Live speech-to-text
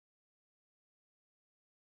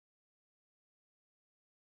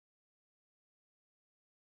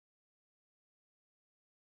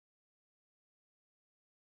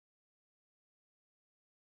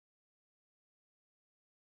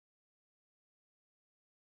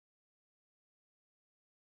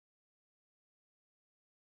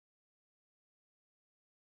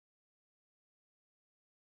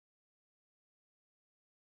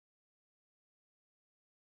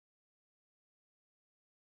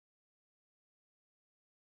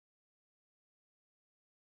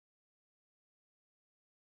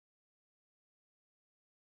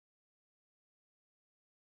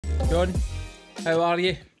John, how are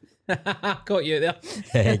you? Got you there.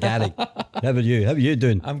 Hey Gary, how are you? How are you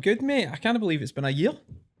doing? I'm good, mate. I can't believe it's been a year.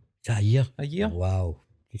 It's a year. A year. Wow.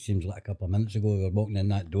 It seems like a couple of minutes ago we were walking in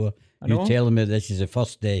that door. I You know. telling me this is the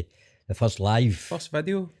first live, First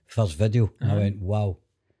video. first video. I went, wow.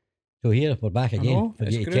 So here we're back again. know, For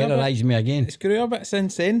it's you to grew a bit. terrorise me again. It's grew a bit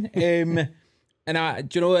since then. And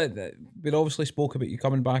do you know, we obviously spoke about you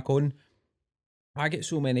coming back on. I get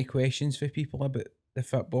so many questions for people about the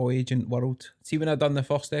football agent world. See, when I done the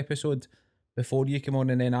first episode before you came on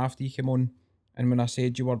and then after you came on, and when I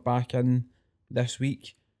said you were back in this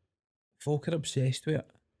week, folk are obsessed with it.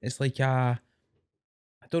 It's like I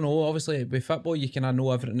don't know, obviously with football you kind of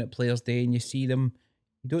know everything that players do and you see them.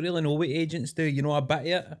 You don't really know what agents do. You know a bit of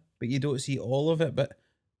it, but you don't see all of it. But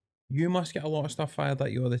you must get a lot of stuff fired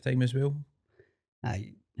at you all the time as well.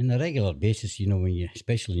 Aye, on a regular basis, you know,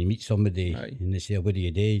 especially when you meet somebody and they say, what do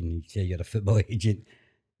you do? And you say you're a football agent,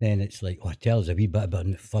 then it's like, oh, tell us a wee bit about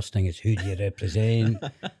it. The first thing is, who do you represent?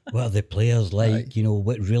 What are the players like? You know,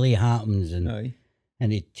 what really happens?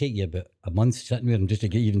 And it take you about a month sitting with them just to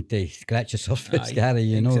get even to scratch the surface, Gary,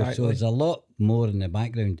 you know. Exactly. So there's a lot more in the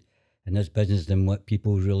background in this business than what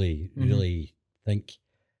people really think.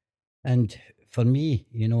 And for me,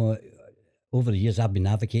 you know, over the years I've been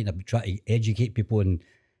advocating, I've been trying to educate people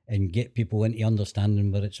and get people into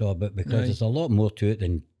understanding what it's all about, because there's a lot more to it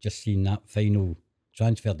than just seeing that final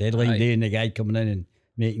transfer deadline day and the guy coming in and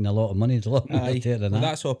making a lot of money. There's a lot more to it than that.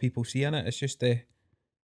 That's all people see in it. It's just the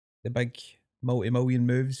big multi-million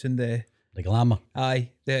moves and the glamour.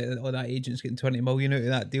 That agent's getting 20 million out of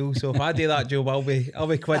that deal. So if I do that job, I'll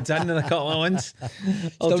be quids in a couple of months.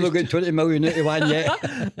 Still not getting 20 million out of one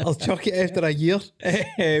yet. I'll chuck it after a year.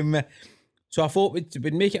 So I thought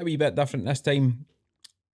we'd make it a wee bit different this time,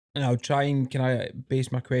 and I'll try and kind of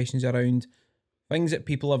base my questions around things that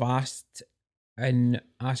people have asked and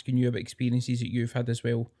asking you about experiences that you've had as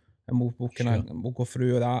well, and we'll go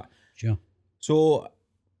through that. Sure. So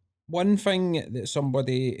one thing that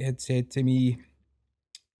somebody had said to me,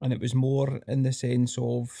 and it was more in the sense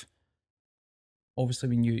of, obviously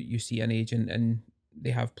when you see an agent and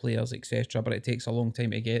they have players, etc., but it takes a long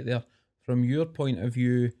time to get there. From your point of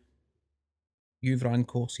view, you've run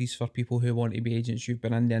courses for people who want to be agents. You've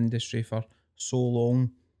been in the industry for so long.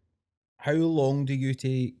 How long do you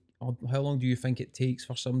think it takes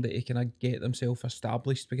for somebody to kind of get themselves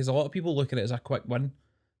established? Because a lot of people look at it as a quick win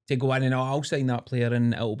to go in and I'll sign that player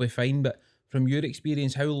and it'll be fine. But from your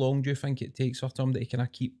experience, how long do you think it takes for somebody to kind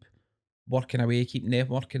of keep working away, keep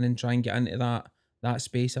networking and try and get into that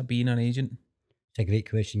space of being an agent? It's a great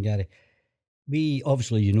question, Gary. We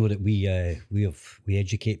obviously, you know, that we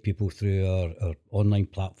educate people through our online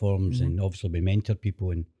platforms, and obviously we mentor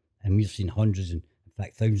people, and we've seen hundreds and in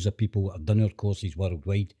fact thousands of people that have done our courses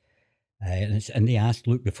worldwide. And they asked,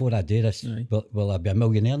 look, before I do this, will I be a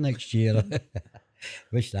millionaire next year?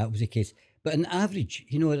 Wish that was the case. But on average,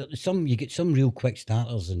 you know, you get some real quick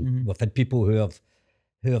starters, and we've had people who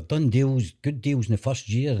have done good deals in the first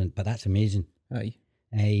year, but that's amazing.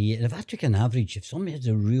 If I took an average, if somebody has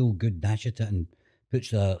a real good dash at it and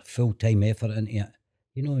puts their full-time effort into it,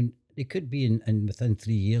 you know, they could be in within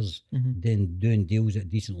 3 years then doing deals at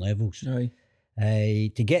decent levels. To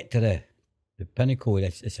get to the pinnacle,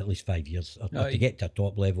 it's at least 5 years, or to get to a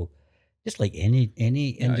top level, just like any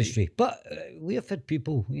industry. But we have had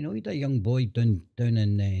people, you know, we had a young boy down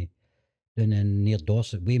in near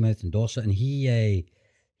Dorset, Weymouth and Dorset, and he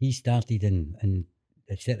started and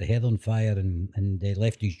set the head on fire and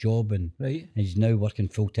left his job and he's now working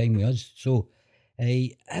full time with us. So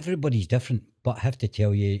everybody's different, but I have to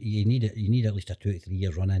tell you, you need at least a 2 to 3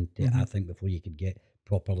 year run in, I think, before you could get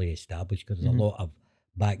properly established, because there's a lot of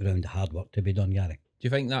background hard work to be done, Gary. Do you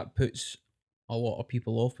think that puts a lot of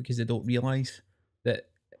people off because they don't realise that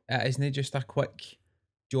it isn't just a quick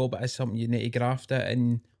job, it is something you need to graft it,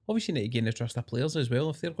 and obviously you need to gain the trust of players as well.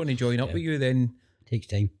 If they're going to join up with you, then takes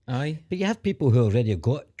time. But you have people who already have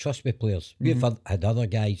got trust with players. We've had other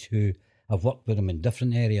guys who have worked with them in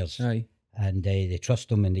different areas, and they trust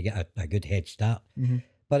them and they get a good head start.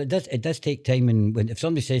 But it does take time. And if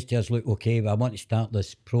somebody says to us, look, okay, I want to start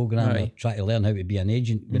this program or try to learn how to be an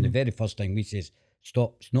agent, when the very first thing we say,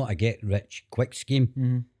 stop, it's not a get rich quick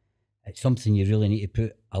scheme. It's something you really need to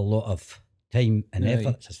put a lot of time and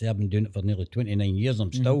effort. As I say, I've been doing it for nearly 29 years.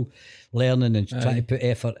 I'm still learning and trying to put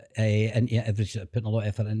effort into it, putting a lot of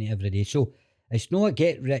effort into it every day. So it's not a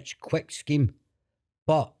get rich quick scheme,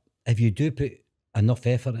 but if you do put enough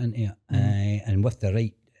effort into it and with the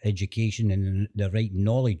right education and the right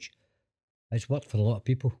knowledge, it's worked for a lot of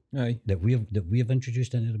people that we have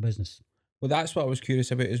introduced into the business. Well, that's what I was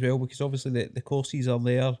curious about as well, because obviously the courses are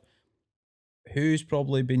there. who's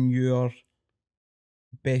probably been your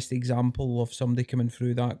best example of somebody coming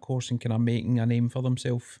through that course and kind of making a name for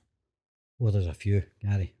themselves? Well, there's a few,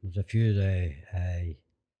 Gary. There's a few that I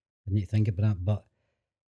need to think about that, but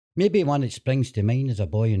maybe one that springs to mind is a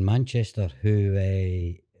boy in Manchester who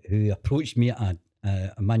approached me at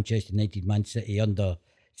a Manchester United Man City under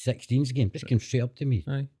 16s game. Just came straight up to me,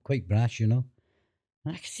 Aye. quite brash, you know.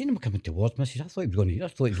 And I could see him coming towards me. I said, I thought he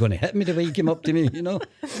was going to hit me the way he came up to me, you know.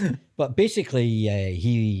 But basically,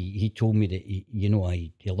 he told me that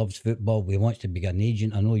he loves football. He wants to be an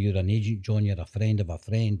agent. I know you're an agent, John. You're a friend of a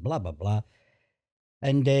friend. Blah blah blah.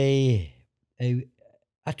 And I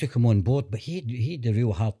took him on board, but he had a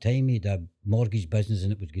real hard time. He had a mortgage business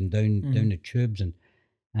and it was going down the tubes,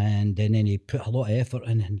 and then he put a lot of effort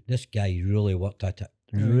in, and this guy really worked at it.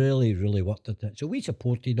 Really, really worked at it. So we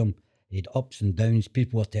supported him. He had ups and downs.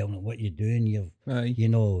 People were telling him, what you doing? You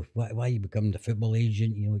know, why you becoming the football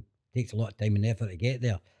agent? You know, it takes a lot of time and effort to get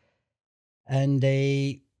there. And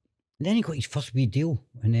then he got his first wee deal,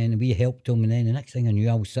 and then we helped him, and then the next thing I knew,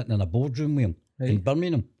 I was sitting in a boardroom with him in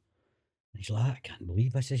Birmingham. And he's like, I can't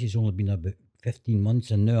believe this. This has only been about 15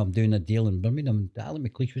 months, and now I'm doing a deal in Birmingham. Alan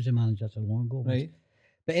McLeish was the manager so long ago. Right.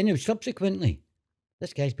 But anyway, subsequently,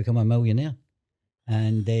 this guy's become a millionaire.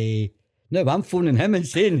 And now I'm phoning him and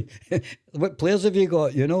saying, what players have you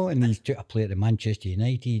got, you know? And he's took a player to Manchester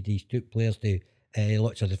United. He's took players to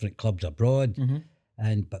lots of different clubs abroad.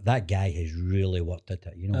 But that guy has really worked at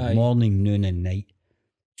it, you know, morning, noon and night.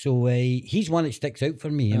 So he's one that sticks out for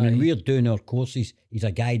me. I mean, we're doing our courses. He's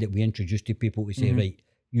a guy that we introduce to people to say, right,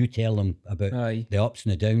 you tell them about the ups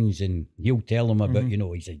and the downs, and he'll tell them about, you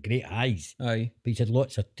know, he's had great highs. But he's had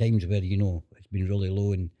lots of times where, you know, it's been really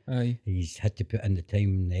low and he's had to put in the time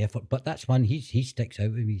and the effort. But that's one, he sticks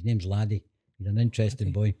out with me. His name's Laddie. He's an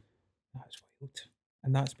interesting boy. That's wild.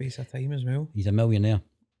 In that space of time as well. He's a millionaire.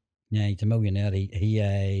 Yeah, he's a millionaire.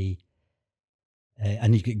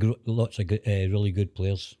 And he's got lots of good, really good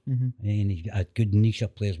players. And he's got a good niche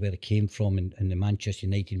of players where they came from in the Manchester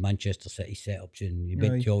United, Manchester City setups, and he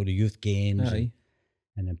went to all the youth games and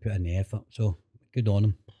then put in the effort. So good on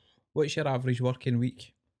him. What's your average working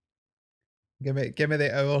week? Give me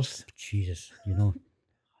the hours. Jesus, you know,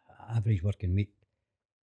 average working week.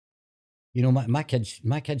 You know, my kids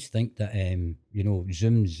think that you know,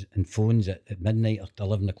 Zooms and phones at midnight or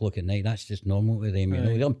 11 o'clock at night, that's just normal to them. You know,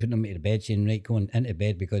 they don't put them to bed saying, right, going into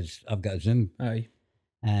bed because I've got a Zoom.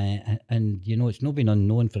 And you know, it's not been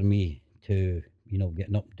unknown for me to, you know,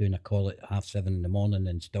 getting up doing a call at 7:30 in the morning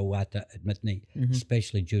and still at it at midnight,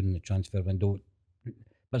 especially during the transfer window.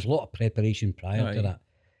 There's a lot of preparation prior to that.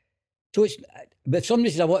 So it's, but somebody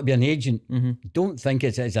says, I want to be an agent. Don't think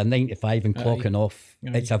it's a 9 to 5 and clocking off.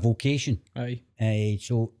 It's a vocation.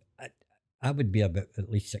 So I would be about at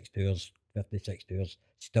least 60 hours, 56 hours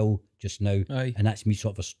still just now. And that's me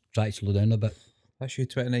sort of trying to slow down a bit. That's you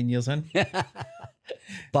 29 years in.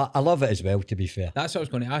 But I love it as well, to be fair. That's what I was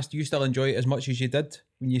going to ask. Do you still enjoy it as much as you did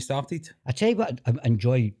when you started? I tell you what I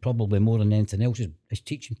enjoy probably more than anything else is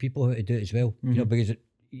teaching people how to do it as well. You know, because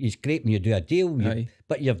it's great when you do a deal,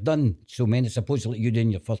 but you've done so many. Suppose like you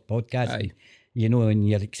doing your first podcast, and, you know, and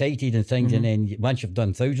you're excited and things, and then once you've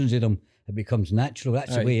done thousands of them, it becomes natural.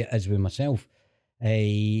 That's the way it is with myself.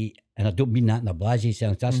 And I don't mean that in a blasé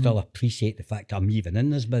sense. I still appreciate the fact I'm even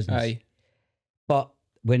in this business. But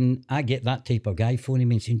when I get that type of guy phoning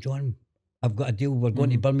me and saying, John, I've got a deal, we're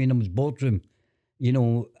going to Birmingham's boardroom, you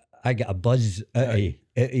know, I get a buzz out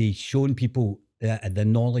of showing people the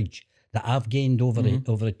knowledge that I've gained over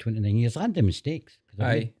the 29 years, and the mistakes,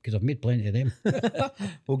 because I've made plenty of them.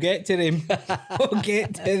 We'll get to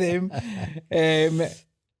them.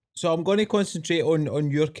 So I'm going to concentrate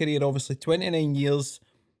on your career, obviously. 29 years,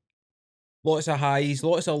 lots of highs,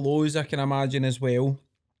 lots of lows, I can imagine as well.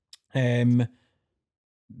 The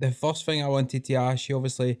first thing I wanted to ask you,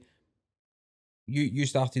 obviously, you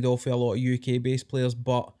started off with a lot of UK-based players,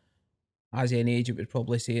 but as any agent would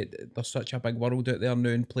probably say, there's such a big world out there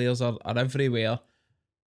now and players are everywhere.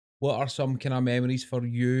 What are some kind of memories for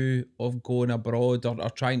you of going abroad or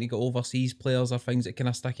trying to get overseas players or things that kind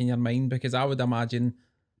of stick in your mind? Because I would imagine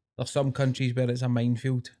there's some countries where it's a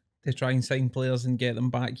minefield to try and sign players and get them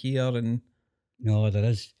back here. And no, there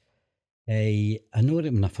is. I know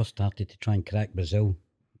that when I first started to try and crack Brazil,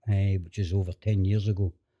 which is over 10 years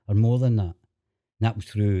ago, or more than that, that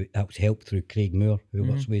was helped through Craig Moore, who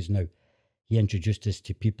works with us now. He introduced us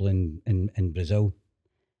to people in Brazil,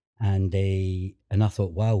 and I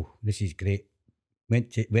thought, wow, this is great.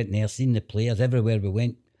 Went there, seen the players everywhere we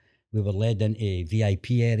went. We were led into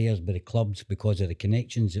VIP areas by the clubs because of the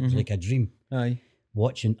connections. It was like a dream.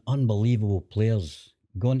 Watching unbelievable players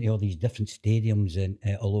going to all these different stadiums and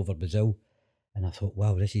all over Brazil. And I thought,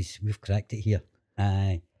 wow, we've cracked it here.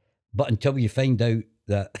 But until you find out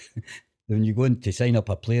that when you go in to sign up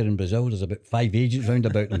a player in Brazil, there's about 5 agents round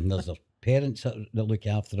about them. There's their parents that look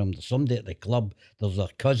after them. There's somebody at the club. There's their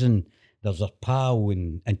cousin. There's their pal.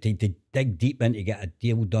 And to dig deep in to get a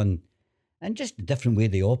deal done. And just the different way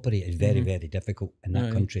they operate is very, very difficult in that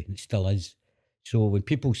Aye. country. And it still is. So when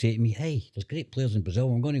people say to me, hey, there's great players in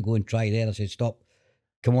Brazil, I'm going to go and try there. I say, stop.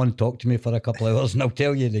 Come on, talk to me for a couple of hours and I'll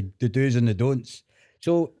tell you the do's and the don'ts.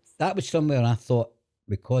 So that was somewhere I thought,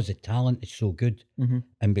 because the talent is so good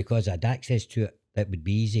and because I had access to it, it would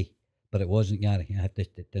be easy. But it wasn't, Gary.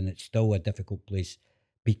 And it's still a difficult place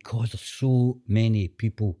because there's so many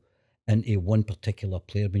people into one particular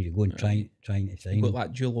player when you go and trying to sign You've got them.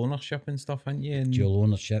 that dual ownership and stuff, haven't you? And Dual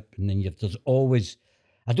ownership, and then there's always.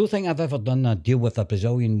 I don't think I've ever done a deal with a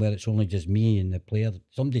Brazilian where it's only just me and the player.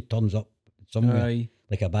 Somebody turns up somewhere aye.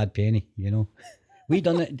 like a bad penny, We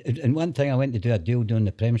done it, and one thing I went to do a deal doing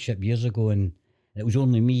the Premiership years ago, and it was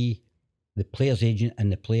only me, the player's agent,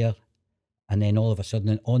 and the player, and then all of a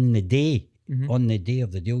sudden, on the day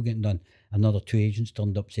of the deal getting done, another 2 agents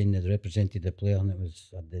turned up saying they represented the player, and it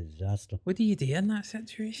was a disaster. What do you do in that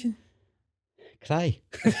situation? Cry.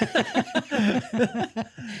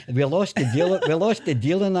 We lost the deal. We lost the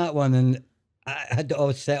deal in that one, and I had to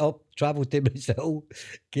all set up, travel to Brazil,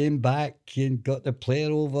 came back and got the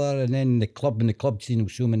player over, and then the club scene, there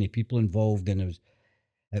was so many people involved, and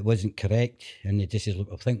it wasn't correct, and they just said, look,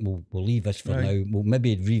 I think we'll leave this for now. We'll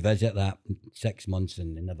maybe revisit that in 6 months,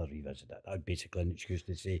 and they never revisit it. That was basically an excuse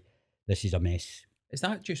to say this is a mess. Is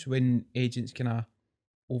that just when agents kind of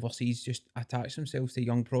overseas just attach themselves to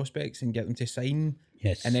young prospects and get them to sign?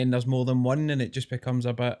 Yes. And then there's more than one and it just becomes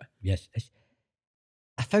a bit... Yes.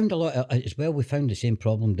 I found a lot as well. We found the same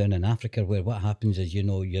problem down in Africa, where what happens is, you're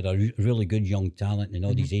a really good young talent, and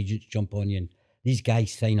all these agents jump on you, and these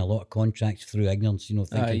guys sign a lot of contracts through ignorance,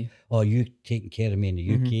 thinking, oh, you're taking care of me in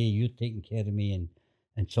the UK, you're taking care of me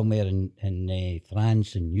in somewhere in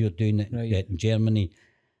France, and you're doing it in Germany.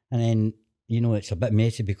 And then, it's a bit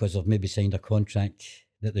messy because they've maybe signed a contract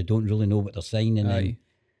that they don't really know what they're signing.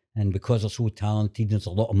 And because they're so talented, there's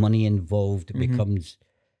a lot of money involved. It becomes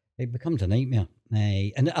a nightmare.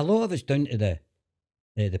 And a lot of it's down to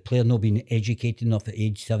the player not being educated enough at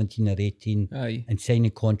age 17 or 18 and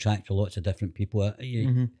signing contracts with lots of different people.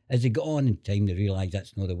 As they get on in time, they realise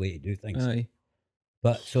that's not the way to do things.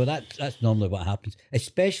 But so that's normally what happens,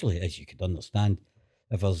 especially, as you could understand,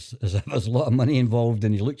 if there's a lot of money involved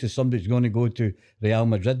and you look to somebody who's going to go to Real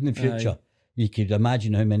Madrid in the future, you could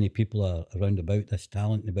imagine how many people are around about this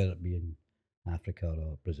talent, whether it be in Africa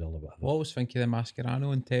or Brazil or whatever. I always think of the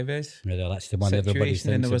Mascherano and Tevez. Yeah, that's the one everybody thinks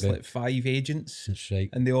about. And there was like 5 agents. That's right.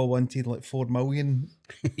 And they all wanted like 4 million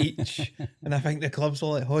each. And I think the clubs were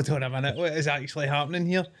like, hold on a minute, what is actually happening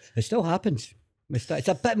here? It still happens. It's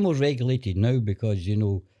a bit more regulated now because,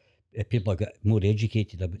 people have got more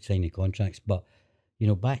educated about signing contracts. But,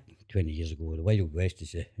 back 20 years ago, the Wild West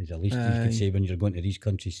is the least you could say when you're going to these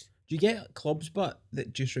countries. Do you get clubs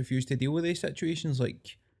that just refuse to deal with these situations?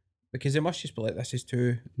 Like, because they must just be like, this is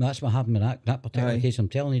too... That's what happened in that particular case. I'm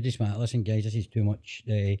telling you, listen, guys, this is too much.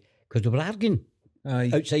 Because they were arguing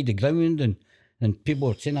outside the ground, and people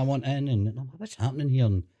were saying, I want in, and what's happening here?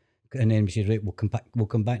 And then we said, right, we'll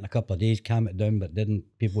come back in a couple of days, calm it down, but didn't.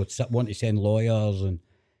 People would want to send lawyers, and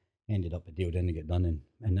ended up the deal didn't get done.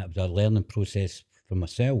 And that was a learning process for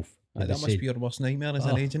myself. That must be your worst nightmare as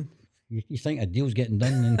an agent. You think a deal's getting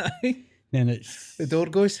done, and then it's... The door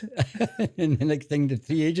goes. And the next thing, the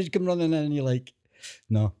 3 agents come running in, and you're like,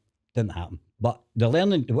 no, didn't happen. But the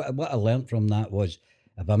learning, what I learned from that was,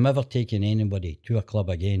 if I'm ever taking anybody to a club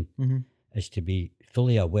again, is to be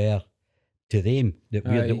fully aware to them that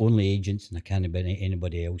we're the only agents and there can't be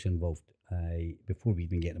anybody else involved before we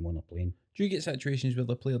even get them on a plane. Do you get situations where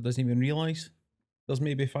the player doesn't even realise there's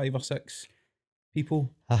maybe 5 or 6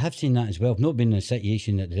 people? I have seen that as well. I've not been in a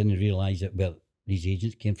situation that they didn't realise where these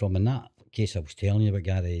agents came from. In that case I was telling you about,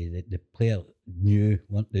 Gary, the player knew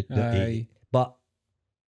but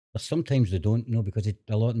sometimes they don't know because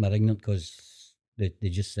a lot of them are ignorant because they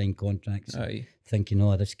just sign contracts thinking,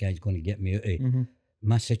 oh, this guy's going to get me out of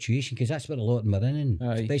my situation, because that's what a lot of them are in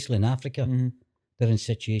especially in Africa. They're in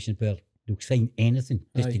situations where they'll sign anything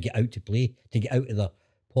just to get out to play, to get out of their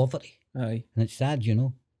poverty. And it's sad,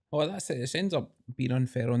 Oh, that's it. It ends up being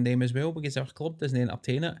unfair on them as well, because if a club doesn't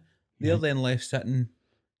entertain it, they're then left sitting,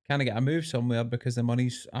 can't get a move somewhere because the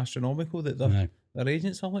money's astronomical that their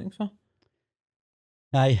agents are looking for.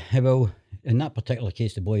 Well, in that particular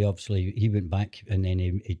case, the boy, obviously, he went back and then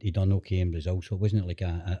he done okay in Brazil, so it wasn't like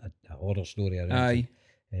a horror story or anything.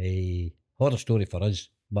 A horror story for us,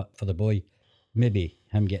 but for the boy, maybe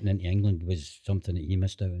him getting into England was something that he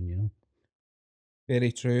missed out on,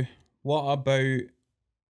 Very true. What about,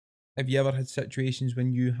 have you ever had situations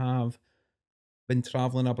when you have been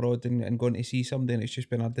travelling abroad and going to see somebody and it's just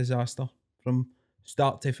been a disaster from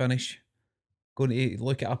start to finish? Going to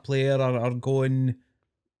look at a player or going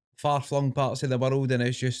far flung parts of the world and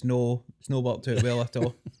it's no worked out well at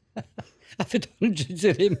all. I've had hundreds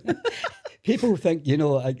of them. People think,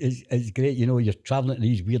 it's great, you're travelling to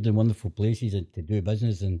these weird and wonderful places and to do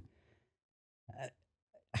business. And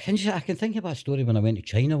I can think of a story when I went to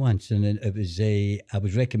China once, and it was I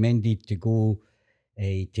was recommended to go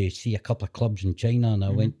to see a couple of clubs in China, and I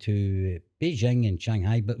went to Beijing and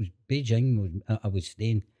Shanghai, but it was Beijing I was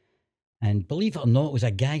staying. And believe it or not, it was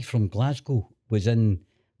a guy from Glasgow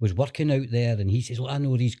was working out there, and he says, "Well, I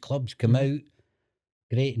know these clubs come out."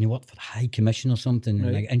 Great, and he worked for the High Commission or something, and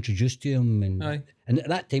I Right. got introduced to him, Aye. and at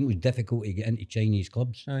that time it was difficult to get into Chinese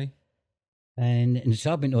clubs, Aye. and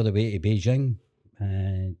so I went all the way to Beijing,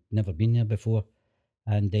 never been there before,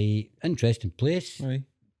 and interesting place. Aye.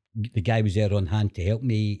 The guy was there on hand to help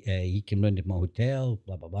me. He came round to my hotel,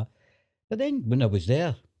 blah blah blah. But then when I was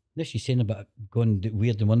there, this he's saying about going to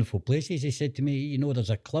weird and wonderful places. He said to me, there's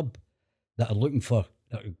a club that are looking for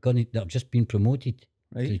that have just been promoted to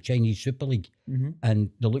the Right. Chinese Super League, Mm-hmm. and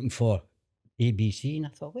they're looking for ABC. And I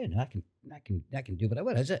thought, well, I can do it.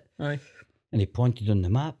 Where is it? Aye. And he pointed on the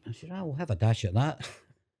map. I said, "I will have a dash at that."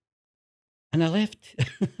 And I left.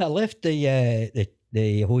 I left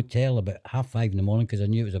the hotel about 5:30 in the morning because I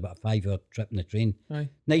knew it was about a 5-hour trip in the train. Aye.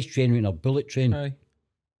 Nice train route, a bullet train. Aye.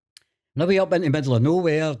 And I way up into the middle of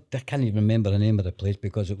nowhere. I can't even remember the name of the place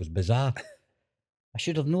because it was bizarre. I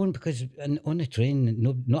should have known because on the train,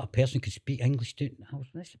 not a person could speak English.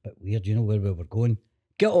 That's a bit weird, where we were going.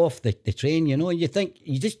 Get off the train, and you think,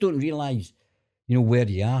 you just don't realise, where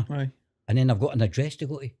you are. Aye. And then I've got an address to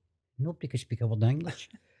go to. Nobody could speak a word of English.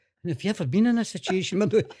 And have you ever been in a situation where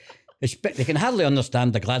they can hardly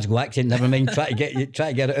understand the Glasgow accent, never mind try to get it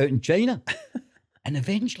out in China? And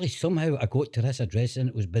eventually, somehow, I got to this address and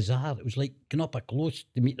it was bizarre. It was like going up a close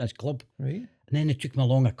to meet this club. Right. And then they took me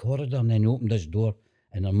along a corridor and then opened this door.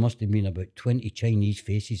 And there must have been about 20 Chinese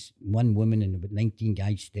faces, one woman and about 19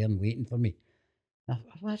 guys staring, waiting for me. I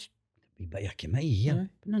thought, well, that's a bit of a committee here. Aye.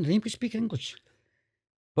 But none of them could speak English.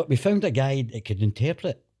 But we found a guy that could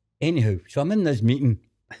interpret. Anyhow, so I'm in this meeting,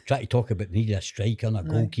 trying to talk about needing a striker and a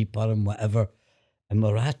goalkeeper and whatever. And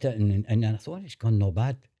we're at it, and I thought, it's gone no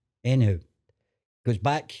bad. Anyhow, goes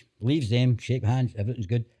back, leaves them, shake hands, everything's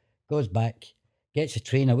good. Goes back, gets a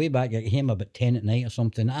train away back at him about 10 at night or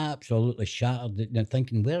something, absolutely shattered. And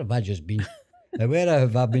thinking, where have I just been? Where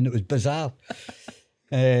have I been? It was bizarre.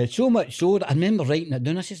 So much so that I remember writing it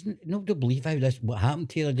down. I says, nobody will believe what happened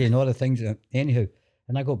to you today and all the things. Anyhow,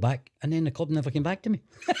 and I got back, and then the club never came back to me.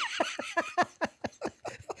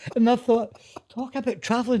 And I thought, talk about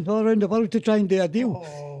travelling all around the world to try and do a deal.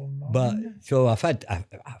 Oh, man. But so I've had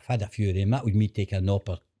a few of them. That was me taking an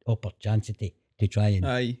opportunity to try and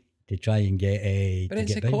Aye. get But to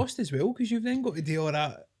it's get a by. cost as well because you've then got to do all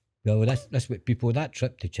that. Well, that's what people. That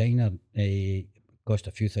trip to China cost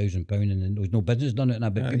a few £1,000, and there was no business done it.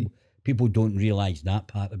 And but Aye. people don't realise that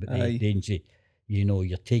part of it. Aye. They say,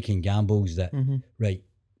 you're taking gambles that right.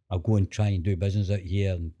 I'll go and try and do business out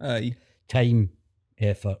here, and Aye. time,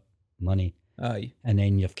 effort, money. Aye. And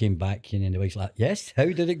then you've came back and then the wife's like, yes, how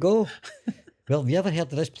did it go? Well, have you ever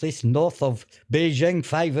heard of this place north of Beijing,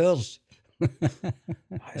 5 hours?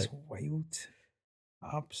 That's wild.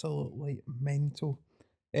 Absolutely mental.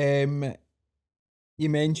 You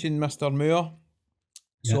mentioned Mr. Moore.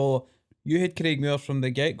 So you had Craig Moore from the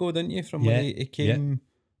get-go, didn't you? From when he came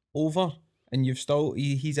over, and you've still,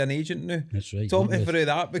 he's an agent now. That's right. Talk me through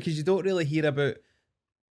that, because you don't really hear about,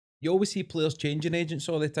 you always see players changing agents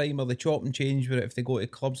all the time, or they chop and change with it if they go to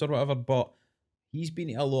clubs or whatever, but he's been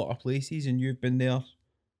to a lot of places and you've been there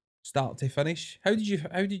start to finish. How did you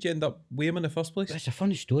end up with him in the first place? It's a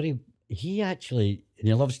funny story. He actually, and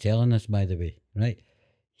he loves telling this, by the way, right?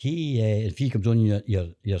 He, if he comes on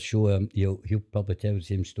your show, he'll probably tell the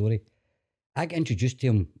same story. I got introduced to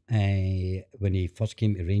him when he first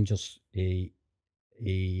came to Rangers. When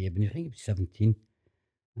I think he was 17,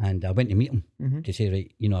 and I went to meet him to say,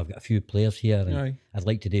 right, I've got a few players here, and I'd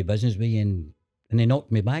like to do business with you. And they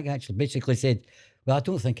knocked me back. Actually, basically said, well, I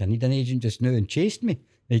don't think I need an agent just now, and chased me.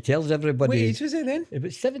 He tells everybody. What age was he then? It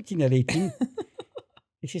was 17 or 18.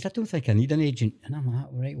 He says, I don't think I need an agent. And I'm like,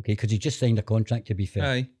 right, okay, because he just signed a contract, to be fair.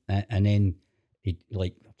 Aye. And then he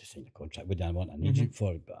I've just signed a contract. What do I want an agent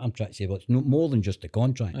for? But I'm trying to say, well, it's no more than just a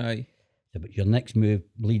contract. Aye. So, but your next move,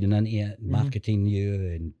 leading into it, marketing you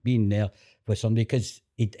and being there for somebody. Because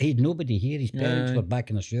he'd nobody here. His parents Aye. were back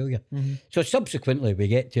in Australia. Mm-hmm. So subsequently, we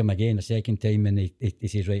get to him again a second time, and he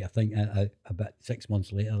says, right, I think about 6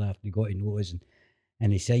 months later after he got to notice,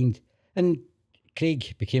 and he signed. And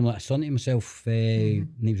Craig became like a son to himself. And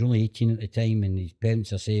he was only 18 at the time, and his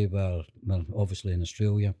parents, I say, were obviously in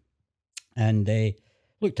Australia, and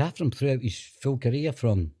looked after him throughout his full career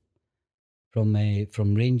from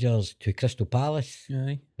Rangers to Crystal Palace,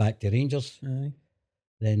 Aye. back to Rangers. Aye.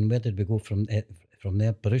 Then where did we go from there?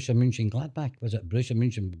 Borussia Mönchengladbach. Was it Borussia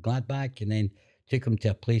Mönchengladbach? And then took him to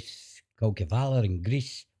a place called Kavala in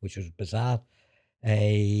Greece, which was bizarre.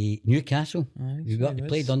 Newcastle. Aye, He so he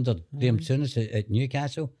played was. under Graham Souness at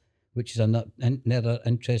Newcastle, which is another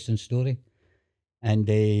interesting story. And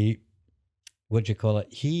what do you call it?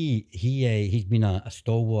 He's been a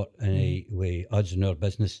stalwart with us in our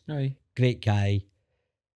business. Aye. Great guy.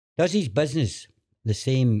 Does his business the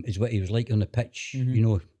same as what he was like on the pitch. You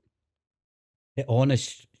know,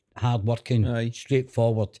 honest, hard-working,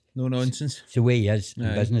 straightforward. No nonsense. It's the way he is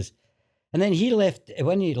in business. And then he left,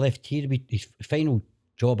 when he left here, his final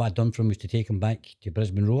job I'd done for him was to take him back to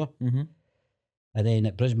Brisbane Roar. Mm-hmm. And then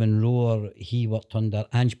at Brisbane Roar, he worked under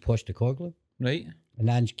Ange Postecoglou. Right. And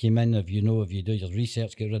Ange came in, if you do your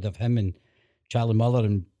research, get rid of him and Charlie Muller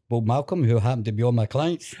and Bob Malcolm, who happened to be all my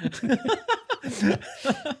clients.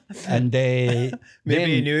 And maybe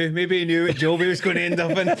he knew what job he was going to end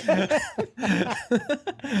up in.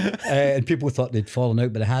 And people thought they'd fallen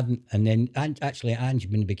out, but they hadn't. And then actually Ange,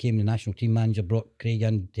 when he became the national team manager, brought Craig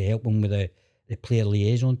in to help him with the player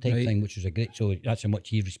liaison type thing, which was a great. So that's how much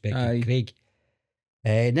he respected Craig.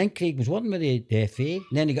 And then Craig was working with the FA. And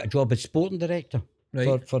then he got a job as sporting director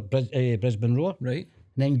for Brisbane Roar. Right.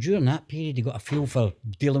 And then during that period, he got a feel for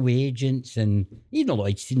dealing with agents, and even though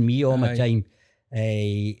he'd seen me all my time.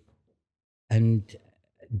 And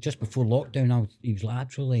just before lockdown, he was like,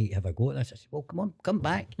 absolutely, have a go at this? I said, well, come on, come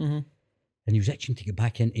back. Mm-hmm. And he was itching to get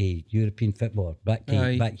back into European football, back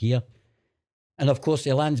here. And of course,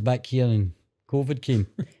 he lands back here and COVID came.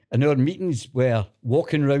 And our meetings were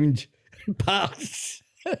walking round parks.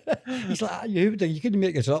 He's like, you couldn't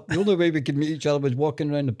make this up. The only way we could meet each other was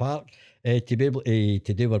walking around the park to be able to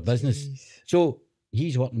do our business. Jeez. So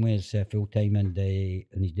he's working with us full time, and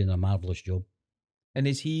he's doing a marvellous job. And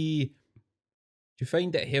do you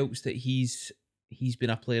find it helps that he's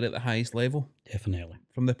been a player at the highest level? Definitely.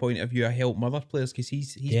 From the point of view of helping other players, because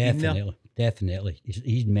he's been there. Definitely.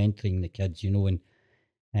 He's mentoring the kids, you know, and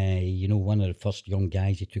one of the first young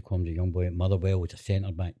guys he took home, the young boy at Motherwell, was a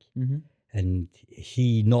centre back. Mm-hmm. And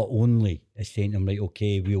he not only is saying to him, right,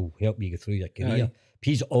 okay, we'll help you go through your career, but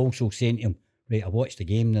he's also saying to him, right, I watched the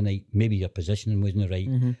game the night, maybe your positioning wasn't right,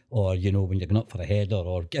 or, you know, when you're going up for a header,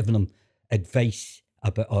 or giving him advice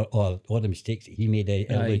about or the mistakes that he made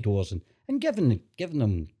early doors, and giving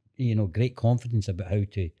them, you know, great confidence about how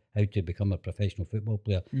to become a professional football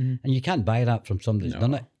player. And you can't buy that from somebody that's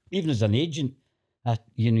done it. Even as an agent,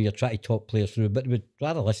 you know, you're trying to talk players through, but we'd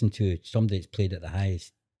rather listen to somebody that's played at the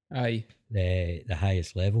highest the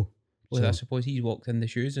highest level. Well, so, I suppose he's walked in the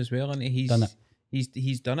shoes as well, and he's done it.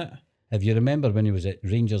 He's done it. If you remember when he was at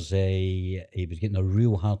Rangers, he was getting a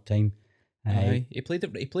real hard time. He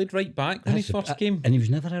played right back when he first came, and he was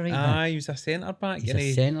never a right back. He was a centre back. He's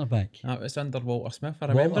a centre back. That was under Walter Smith. I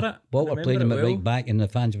remember it. Walter played him at right back, and the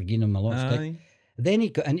fans were giving him a lot of stick. Aye. Then he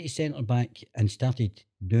got into centre back and started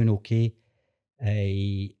doing okay.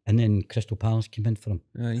 And then Crystal Palace came in for him.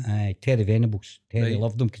 Terry Venables. Terry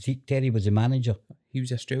loved him because Terry was the manager. He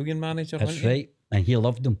was Australian manager. That's right, and he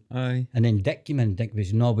loved him. Aye. And then Dick came in. Dick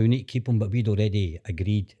was, no, we need to keep him, but we'd already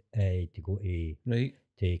agreed to go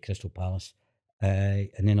to Crystal Palace.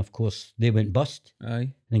 And then of course they went bust. Aye.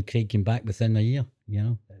 And then Craig came back within a year. You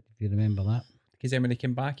know, if you remember that. Because then when he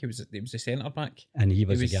came back, he was a centre back, and he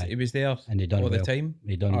was the guy. He was there, and he done all well. the time.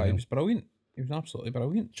 He done well. He was brilliant. He was absolutely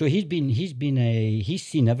brilliant. So he's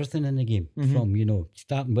seen everything in the game, from, you know,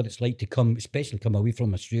 starting what it's like to come away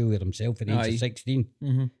from Australia himself at the age of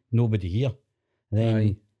 16. Nobody here.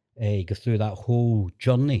 Then go through that whole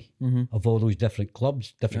journey of all those different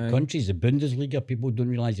clubs, different countries. The Bundesliga, people don't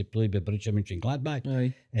realise he played with Borussia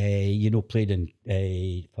Mönchengladbach. You know, played in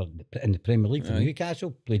the Premier League for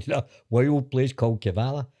Newcastle. Played in a wild place called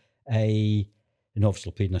Kavala. And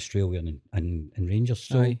obviously played in Australia and Rangers.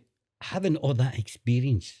 So having all that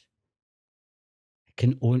experience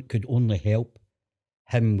could only help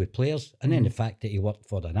him with players. And then the fact that he worked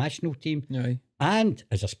for the national team and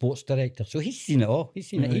as a sports director. So he's seen it all. He's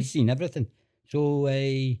seen it. He's seen everything. So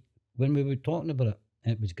when we were talking about it,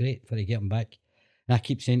 it was great for to get him back. And I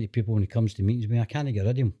keep saying to people when he comes to meetings with me, I can't get rid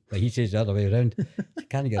of him. But he says the other way around. I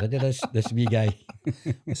can't get rid of this wee guy.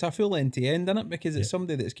 It's a full end to end, isn't it? Because it's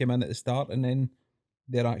somebody that's come in at the start and then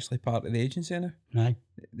they're actually part of the agency now. Aye.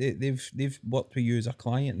 They've worked with you as a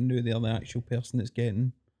client, and now they're the actual person that's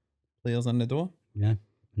getting players in the door. Yeah. And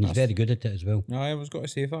he's That's- very good at it as well. I was going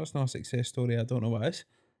to say, if that's not a success story, I don't know what is.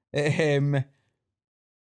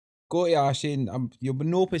 Go to Ashley, and you'll be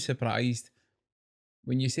no be surprised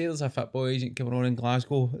when you say there's a football agent coming on in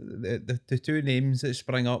Glasgow. The two names that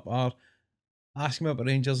spring up are: ask him about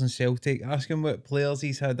Rangers and Celtic, ask him what players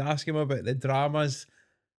he's had, ask him about the dramas.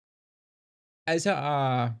 Is it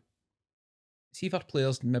a see for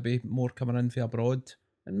players maybe more coming in from abroad,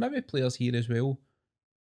 and maybe players here as well?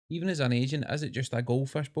 Even as an agent, is it just a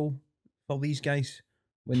goldfish bowl for these guys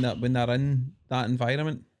when they're in that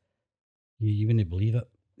environment? You wouldn't believe it.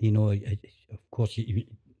 You know, of course,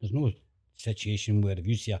 there's no situation where if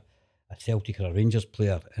you see a Celtic or a Rangers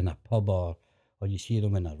player in a pub or you see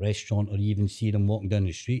them in a restaurant or you even see them walking down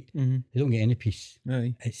the street, they don't get any peace.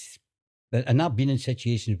 Aye, And I've been in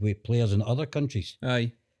situations with players in other countries,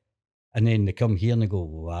 aye, and then they come here and they go,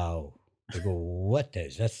 wow. They go, what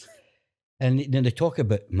is this? And then they talk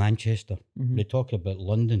about Manchester, they talk about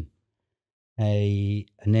London, and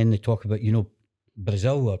then they talk about,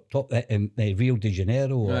 Brazil or Rio de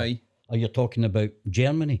Janeiro, or you're talking about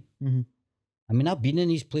Germany. I mean, I've been in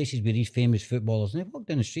these places with these famous footballers, and they walk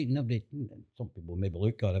down the street and nobody, some people maybe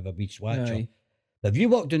look or have a wee swatch. But if you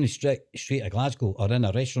walk down the street of Glasgow or in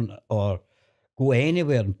a restaurant or go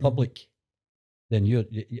anywhere in public, then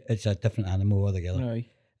it's a different animal altogether.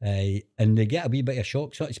 And they get a wee bit of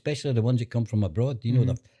shock, so especially the ones that come from abroad.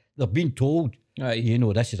 They've been told,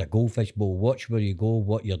 this is a goldfish bowl. Watch where you go,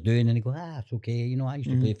 what you're doing, and they go, it's okay. I used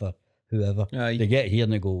to play for whoever. They get here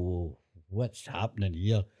and they go, whoa, what's happening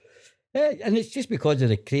here? And it's just because of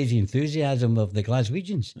the crazy enthusiasm of the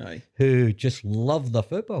Glaswegians who just love their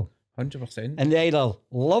football. 100%. And they either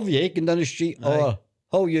love you going down the street or,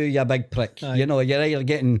 oh, you big prick. You're either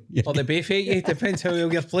getting... Or they both hate you, depends how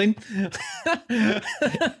well you're playing.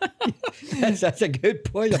 That's a good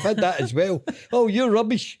point. I've had that as well. Oh, you're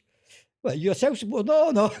rubbish. Well, you're self-support.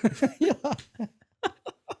 No.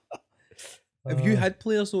 Have you had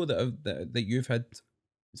players, though, that you've had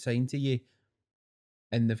signed to you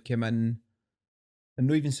and they've come in, and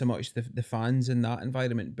not even so much the fans in that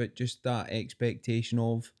environment, but just that expectation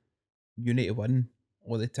of you need to win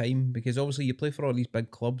all the time? Because obviously you play for all these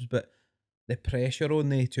big clubs, but the pressure on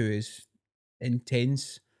they too is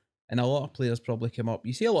intense, and a lot of players probably come up.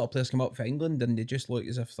 You see a lot of players come up for England and they just look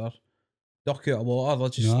as if they're duck out of water. They're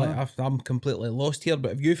just like, I'm completely lost here.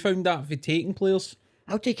 But have you found that for taking players?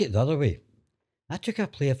 I'll take it the other way. I took a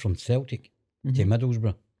player from Celtic to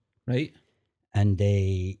Middlesbrough. Right. And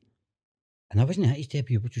I wasn't at his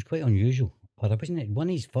debut, which was quite unusual. But I wasn't at one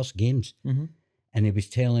of his first games. And he was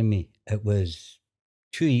telling me it was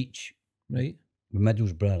 2 each. Right. With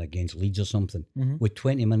Middlesbrough against Leeds or something, with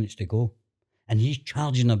 20 minutes to go. And he's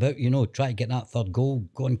charging about, trying to get that third goal,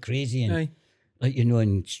 going crazy and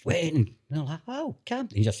and sweating. And they're like, oh, calm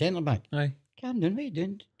down. He's a centre back. Calm down, what are you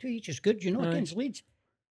doing? 2 each is good, against Leeds.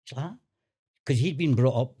 He's like, because he'd been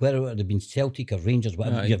brought up, whether it would have been Celtic or Rangers,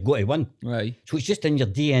 whatever, you've got to win. So it's just in your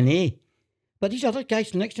DNA. But these other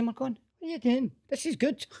guys next to him are going, what are you doing? This is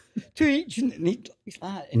good. 2 each. And he's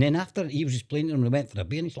like, and then after he was explaining to them, we went for a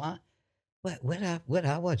beer, and he's like, where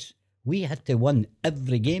I was, we had to win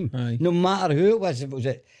every game, no matter who it was.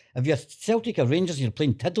 If you're Celtic or Rangers, you're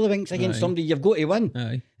playing tiddlywinks against somebody, you've got to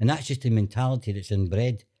win. And that's just the mentality that's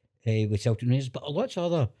inbred with Celtic and Rangers. But lots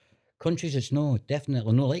of other countries, it's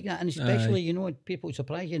definitely not like that. And especially, people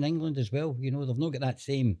surprise you in England as well. They've not got that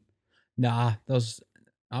same. Nah,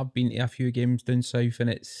 I've been to a few games down south, and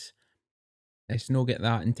it's not get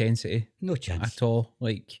that intensity. No chance at all.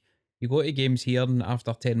 Like, you go to games here, and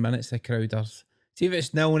after 10 minutes, the crowd are. See if it's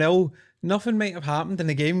 0-0, nothing might have happened in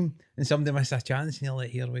the game, and somebody missed a chance, and you're like,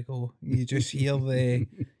 here we go. You just hear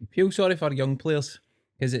feel sorry for young players,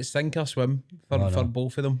 because it's sink or swim for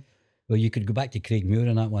both of them. Well, you could go back to Craig Moore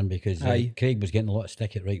on that one, because Craig was getting a lot of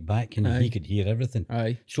stick at right back, and he could hear everything.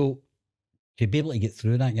 So to be able to get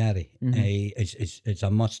through that, Gary, it's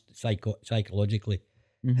a must psychologically.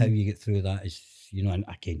 How you get through that is, and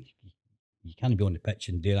again, you can't be on the pitch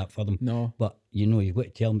and do that for them. No. But, you've got to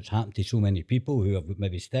tell them it's happened to so many people who have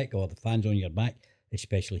maybe stick or the fans on your back,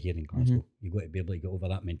 especially here in Glasgow. You've got to be able to get over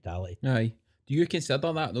that mentality. Do you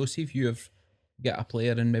consider that, though? See if you have get a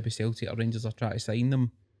player in maybe Celtic or Rangers are trying to sign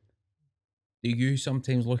them, do you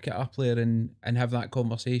sometimes look at a player and have that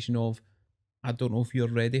conversation of, I don't know if you're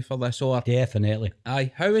ready for this, or... Definitely.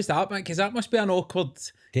 How is that, man? Because that must be an awkward...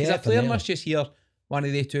 Because a player must just hear one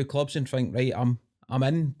of the two clubs and think, right, I'm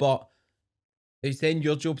in, but it's then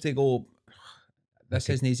your job to go, this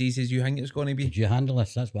isn't as easy as you think it's going to be. Could you handle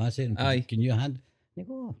this? That's what I said. Can you handle? They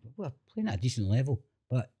go, we're playing at a decent level,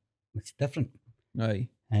 but it's different. Aye.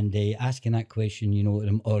 And asking that question,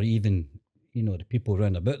 them, or even, the people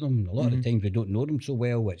around about them, a lot of times we don't know them so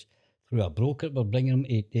well, which through a broker we're bringing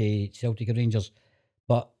them to Celtic or Rangers.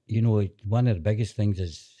 But, one of the biggest things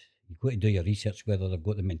is you've got to do your research whether they've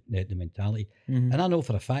got the mentality. And I know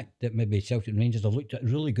for a fact that maybe Celtic and Rangers have looked at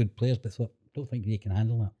really good players, but thought, don't think they can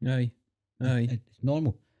handle that. Aye. Aye. It's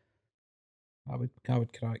normal. I would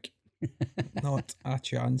crack. Not a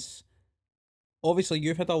chance. Obviously,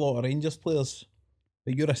 you've had a lot of Rangers players,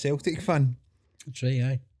 but you're a Celtic fan. That's right,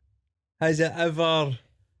 aye. Has it ever?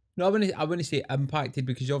 No, I wouldn't say impacted,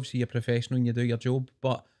 because obviously you're professional and you do your job.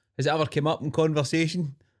 But has it ever come up in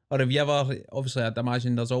conversation, or have you ever? Obviously, I'd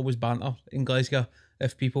imagine there's always banter in Glasgow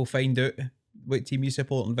if people find out what team you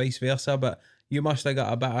support and vice versa. But you must have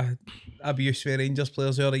got a bit of abuse for Rangers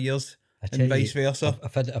players over the years, and vice versa.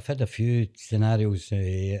 I've had a few scenarios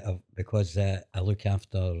because I look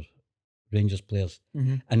after Rangers players,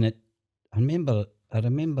 and I remember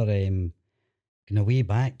going way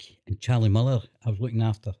back, and Charlie Miller I was looking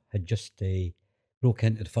after had just broke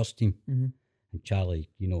into the first team, and Charlie,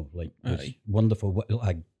 was wonderful,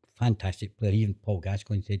 a fantastic player. Even Paul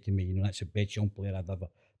Gascoigne said to me, that's the best young player I've ever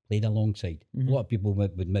played alongside. A lot of people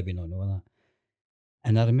would maybe not know that.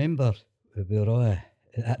 And I remember we were all,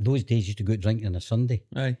 those days used to go out drinking on a Sunday.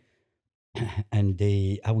 Aye. And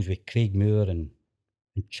I was with Craig Moore and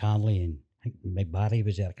Charlie, and I think my Barry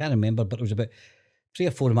was there. I can't remember, but it was about 3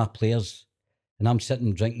 or 4 of my players. And I'm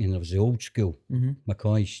sitting drinking, and it was the old school,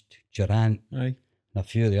 McCoy, Durant, Aye. and a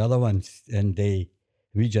few of the other ones. And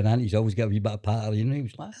wee Durant, he's always got a wee bit of patter, he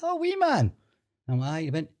was like, "Oh, wee man." I'm like, aye. He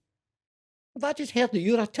went, "Have I just heard that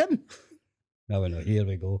you're a Tim?" I went, "Oh, here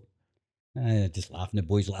we go." Just laughing. The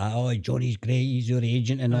boys like, "Oh, Johnny's great, he's your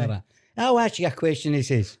agent and all that." I'll ask you a question, he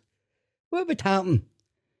says. What would happen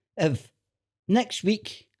if next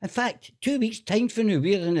week, in fact, 2 weeks' time from now,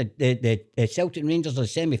 we're in the Celtic Rangers of the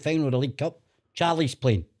semi-final of the League Cup, Charlie's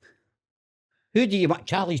playing. Who do you want?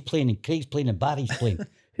 Charlie's playing and Craig's playing and Barry's playing.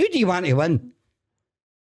 Who do you want to win?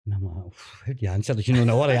 And I'm like, how do you answer this?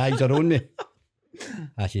 No worry, eyes are on me.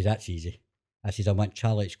 I says, that's easy. I says, I want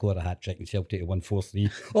Charlie to score a hat-trick and Celtic to win 4-3.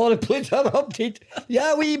 Oh, the players are updated.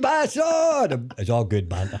 Yeah, wee bastard. It's all good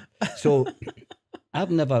banter. So I've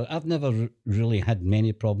never really had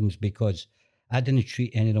many problems, because I didn't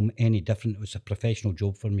treat any of them any different. It was a professional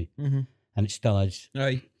job for me. And it still is.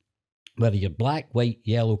 Aye. Whether you're black, white,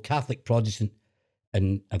 yellow, Catholic, Protestant,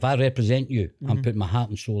 and if I represent you, I'm putting my heart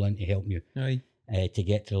and soul in to help you. Aye. To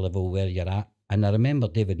get to the level where you're at. And I remember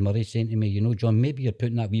David Murray saying to me, John, maybe you're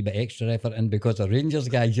putting that wee bit extra effort in because of Rangers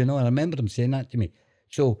guys, and I remember him saying that to me.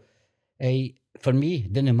 So for me,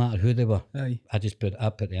 it didn't matter who they were. Aye. I just put it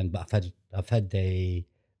up at the end. But I've had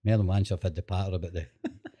more than once I've had the patter about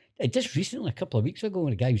just recently, a couple of weeks ago,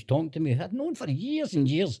 when a guy was talking to me, I'd known for years and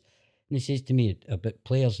years, and he says to me about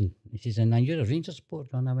players, and he says, "And you're a Rangers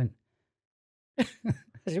supporter?" And I went, I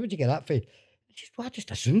said, "Where'd you get that from?" He says, "Well, I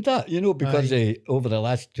just assumed that, because over the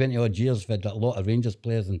last 20 odd years, we've had a lot of Rangers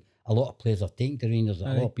players, and a lot of players have taken to Rangers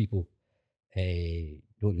that a lot of people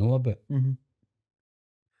don't know about."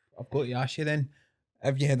 I've got to ask you then,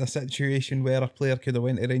 have you had a situation where a player could have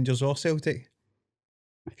went to Rangers or Celtic?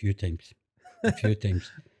 A few times.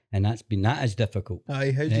 And that is difficult.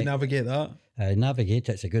 Aye, how do you navigate that? Navigate,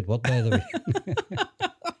 it's a good word, by the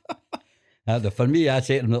way. For me, I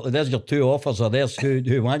say to them, there's your 2 offers, or there's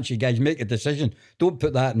who wants you guys, make a decision. Don't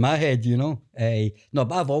put that in my head, No,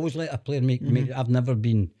 but I've always let a player make. I've never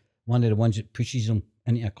been one of the ones that pushes them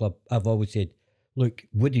into a club. I've always said, look,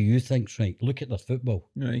 what do you think's right? Look at their football.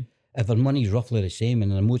 Right. If their money's roughly the same,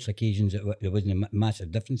 and on most occasions there wasn't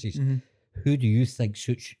massive differences, who do you think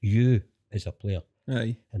suits you as a player?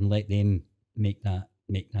 Aye. And let them make that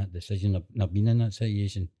decision. I've been in that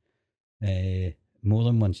situation more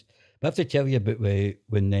than once. But I have to tell you about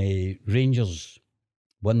when the Rangers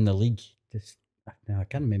won the league. I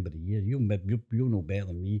can't remember the year. You'll know better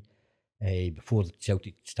than me. Before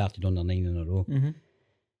Celtic started on their 9 in a row.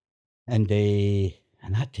 And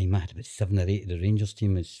that time I had about 7 or 8 of the Rangers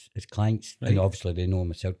team as clients. Right. And obviously they know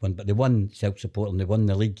myself won, but they won self-support and they won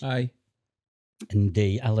the league. Aye. And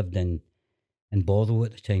I lived in Bothwell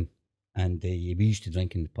at the time, and we used to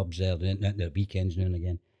drink in the pubs there, their weekends now and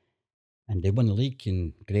again. And they won the league,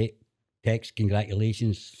 and great text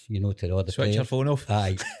congratulations, to all the players. Switch your phone off.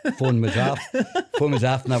 Aye, phone was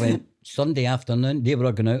off. And I went, Sunday afternoon, they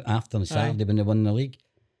were going out after on Saturday when they won the league.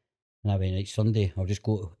 And I went, right, Sunday, I'll just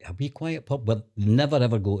go to a wee quiet pub where they never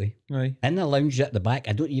ever go to. Right. In the lounge at the back,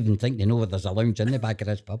 I don't even think they know there's a lounge in the back of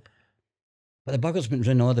this pub. But the buggers went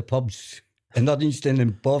round all the pubs in Uddingston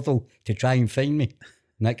and Bothwell to try and find me.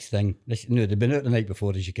 Next thing, they'd been out the night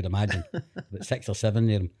before, as you can imagine, about 6 or 7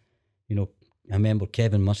 there. You know, I remember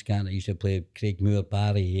Kevin Muscat that used to play, Craig Moore,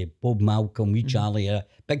 Barry, Bob Malcolm, wee Charlie,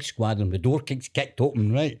 big squadron. The door kicked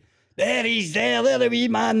open, right? There he's there, the wee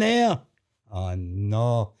man there. Oh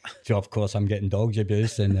no! So of course I'm getting dogs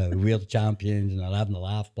abuse and we're the champions and they're having a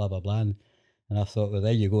laugh, blah blah blah. And I thought, well,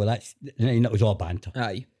 there you go. It was all banter.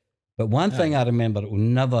 Aye. But one thing I remember that we'll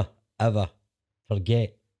never ever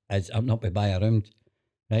forget is I'm not by around.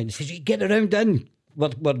 Right, and he says, you get around in.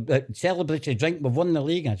 We're celebrating a drink. We've won the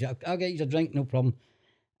league. I said, I'll get you a drink, no problem.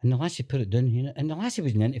 And the lassie put it down, you know. And the lassie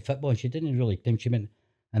wasn't into football. And she didn't really think. She went,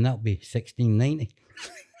 and that'll be 16.90.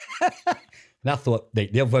 And I thought,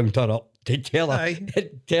 they've wound her up to tell her,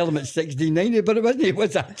 tell them it's 16.90, but it wasn't. It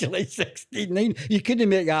was actually 16.90. You couldn't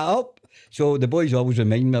make that up. So the boys always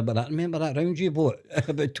remind me about that. Remember that round you bought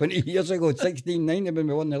about 20 years ago, 16.90 when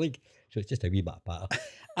we won the league. So it's just a wee bit of patter.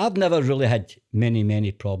 I've never really had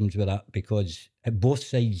many problems with that because at both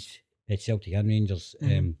sides, at Celtic and Rangers,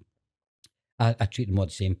 I treat them all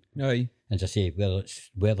the same. Aye. As I say, whether it's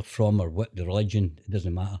where they're from or what the religion, it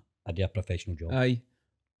doesn't matter. I do a professional job. Aye.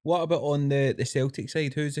 What about on the Celtic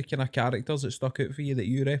side? Who's the kind of characters that stuck out for you that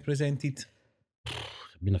you represented?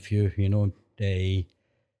 There's been a few, you know.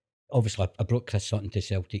 Obviously, I brought Chris Sutton to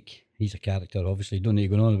Celtic. He's a character, obviously. Don't need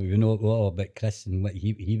to go on, but we know all about Chris and what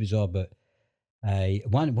he was all about.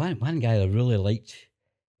 One guy I really liked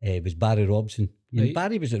was Barry Robson. Right.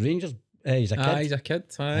 Barry was at Rangers as a kid. He's a kid,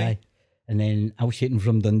 aye. And then I was taken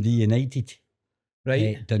from Dundee United.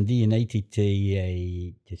 Right. Dundee United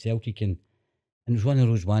to Celtic, and it was one of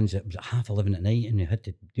those ones that was at 11:30 at night, and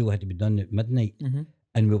the deal had to be done at midnight. Mm-hmm.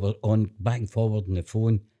 And we were on back and forward on the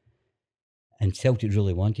phone, and Celtic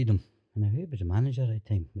really wanted him. And who was the manager at the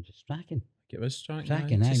time? Was it Strachan? It was Strachan.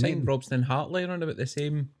 Strachan, He signed Robson and Hartley around about the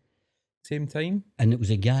same time. And it was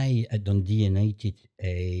a guy at Dundee United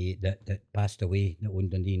that passed away that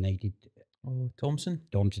owned Dundee United. Oh, Thompson,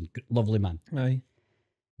 lovely man. Aye.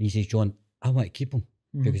 He says, John, I want to keep him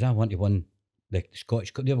because I want to win the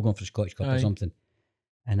Scottish Cup. They were going for the Scottish Cup or something.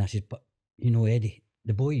 And I said, but you know, Eddie,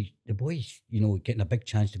 the boys, you know, getting a big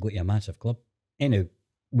chance to go to a massive club. Anyhow,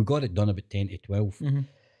 we got it done about 10 to 12.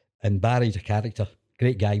 And Barry's a character,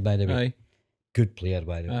 great guy by the way. Aye. Good player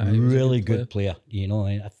by the way, really good player. You know,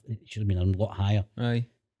 it should have been a lot higher. Aye.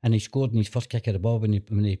 And he scored in his first kick of the ball when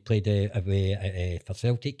he played away for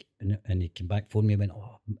Celtic, and he came back for me and went,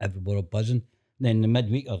 oh, everybody were buzzing. Then in the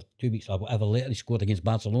midweek or 2 weeks or whatever later, he scored against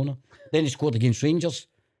Barcelona. Then he scored against Rangers.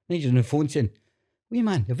 Then he's on the phone saying, wait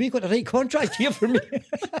man, have we got the right contract here for me?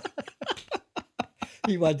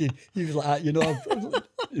 He was like that, you know,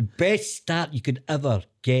 the best start you could ever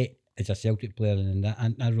get as a Celtic player, and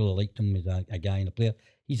I really liked him as a guy and a player.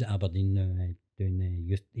 He's at Aberdeen now, doing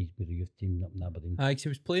youth. He's with the youth team up in Aberdeen. Aye, 'cause he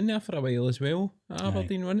was playing there for a while as well at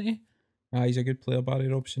Aberdeen, wasn't he? Aye, he's a good player, Barry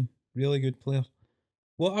Robson. Really good player.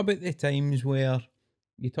 What about the times where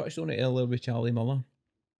you touched on it earlier with Charlie Miller?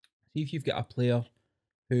 See if you've got a player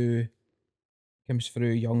who comes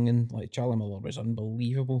through young, and like Charlie Miller was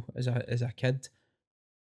unbelievable as a kid,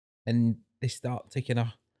 and they start to kind of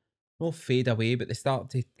not fade away, but they start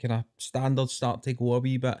to kind of standards start to go a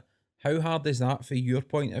wee bit. How hard is that for your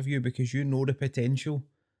point of view? Because you know the potential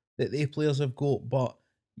that they players have got, but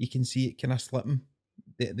you can see it kind of slipping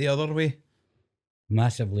the other way.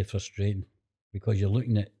 Massively frustrating, because you're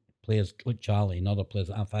looking at players like Charlie and other players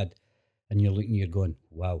that I've had, and you're going,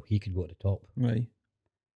 wow, he could go to the top. Right.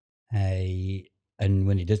 And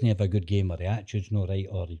when he doesn't have a good game, or the attitude's not right,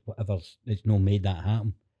 or whatever's, it's not made that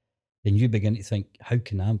happen, then you begin to think, how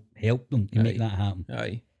can I help them to make that happen?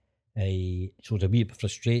 Aye. So it's a wee bit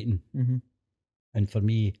frustrating. And for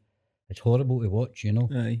me, it's horrible to watch, you know.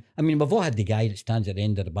 Aye. I mean, we've all had the guy that stands at the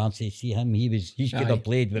end of the bar, say, see him, he could have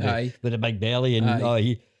played with a big belly,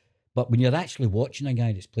 and but when you're actually watching a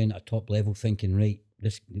guy that's playing at a top level, thinking, right,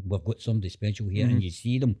 we've got somebody special here, and you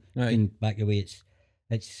see them back away,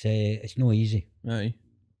 it's no easy. Aye.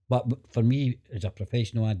 But for me, as a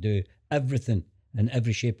professional, I do everything in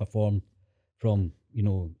every shape or form, from, you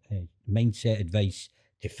know, mindset advice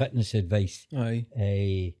to fitness advice,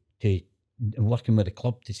 to working with the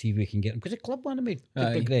club to see if we can get them, because the club wanted me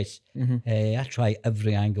to progress. I try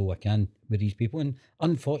every angle I can with these people, and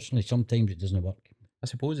unfortunately sometimes it doesn't work. I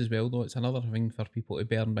suppose as well though, it's another thing for people to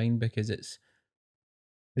bear in mind, because it's,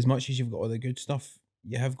 as much as you've got all the good stuff,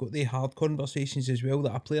 you have got the hard conversations as well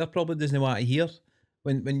that a player probably doesn't want to hear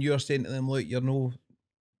when you're saying to them, look, you're no,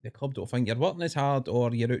 the club don't think you're working as hard,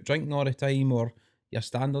 or you're out drinking all the time, or your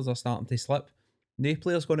standards are starting to slip. No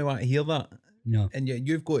player's going to want to hear that. No. And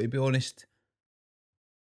you've got to be honest,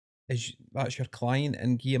 that's your client,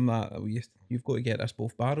 and give him that, you've got to get this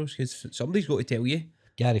both barrels, because somebody's got to tell you.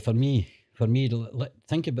 Gary, for me,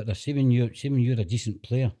 think about this. See when you're a decent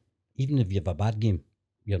player, even if you have a bad game,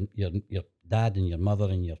 your dad and your mother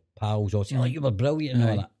and your pals all say, "Oh, you were brilliant," and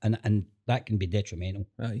all that, and that can be detrimental.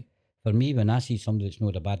 Aye. For me, when I see somebody that's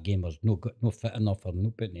not a bad game or no fit enough or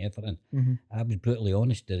no putting the effort in, I was brutally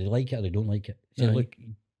honest. Do they like it or they don't like it? Say, look,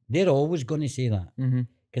 they're always going to say that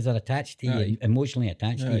because they're attached to you, emotionally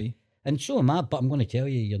attached to you. And so am I, but I'm going to tell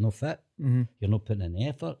you, you're not fit. You're not putting in the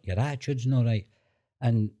effort. Your attitude's not right.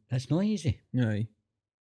 And it's not easy. Aye.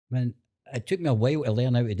 Man, it took me a while to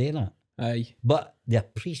learn how to do that. Aye. But they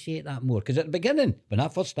appreciate that more. Because at the beginning, when I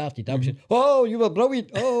first started, I was saying, "Oh, you were brilliant.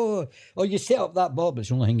 Oh, you set up that ball, but it's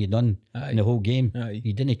the only thing you done in the whole game. Aye.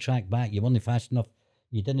 You didn't track back. You weren't fast enough.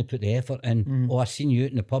 You didn't put the effort in. Oh, I seen you out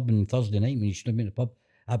in the pub on Thursday night when you stood me in the pub.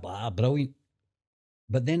 Brilliant."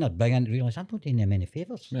 But then I'd begin to realise I'm not doing them any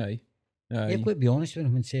favours. Aye. You've got to be honest with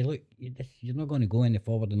them and say, look, you're not going to go any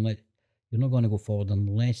forward unless you're not going to go forward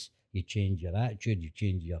unless you change your attitude, you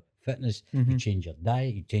change your fitness, you change your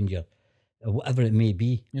diet, you change your whatever it may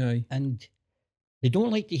be. Aye. And they don't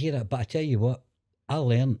like to hear it, but I tell you what, I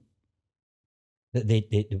learned that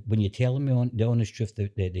they when you tell them the honest truth,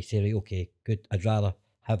 they say, right, okay, good, I'd rather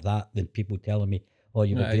have that than people telling me, oh,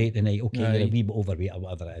 you were great tonight, okay, you're a wee bit overweight or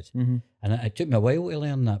whatever it is. And it took me a while to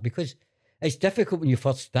learn that because it's difficult when you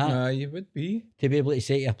first start. Aye, it would be. To be able to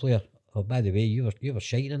say to a player, oh, by the way, you were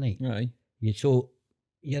shite tonight. Aye. So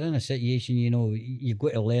you're in a situation, you've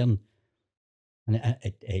got to learn and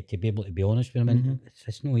to be able to be honest with them.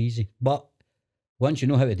 It's not easy. But once you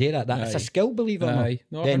know how to do that, that's a skill, believe it or not. Aye,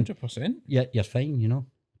 no, 100%. You're fine,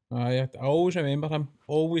 Aye, I always remember him.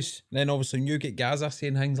 Always. Then obviously when you get Gaza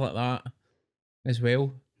saying things like that as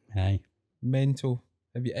well. Aye. Mental.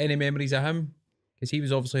 Have you any memories of him? Because he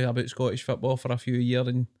was obviously about Scottish football for a few years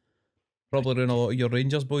and probably around a lot of your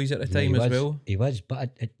Rangers boys at the time as well. He was,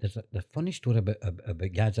 but there's a funny story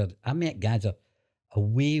about Gaza. I met Gaza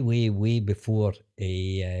way before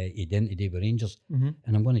he did with Rangers. And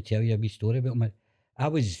I'm going to tell you a wee story about him. I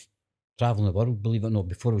was travelling the world, believe it or not,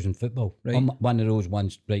 before I was in football. Right. I'm one of those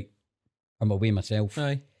ones, right, I'm away myself.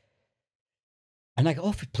 Aye. And I got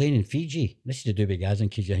offered playing in Fiji. This is to do with Gaza in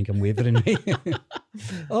case you think I'm wavering. I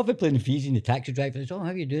offered playing in Fiji and the taxi driver says, oh,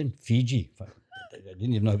 how are you doing? Fiji. I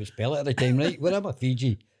didn't even know how to spell it at the time, right? Whatever,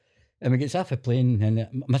 Fiji. And we get off a plane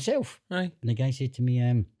and myself. Aye. And the guy said to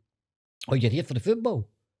me, oh, you're here for the football?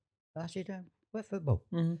 I said, what football?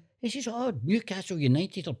 He says, oh, Newcastle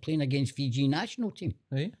United are playing against Fiji national team.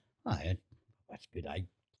 Right. Aye, that's good. I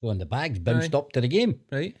throw in the bags, bounced up to the game.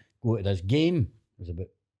 Right. Go to this game. There was about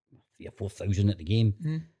 3,000 or 4,000 at the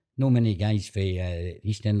game. No many guys for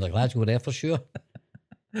East End of Glasgow were there for sure.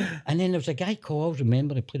 And then there was a guy called, I always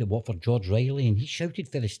remember, he played at Watford, George Riley, and he shouted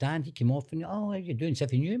for the stand. He came off and, oh, how you doing? As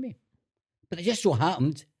if he knew me. But it just so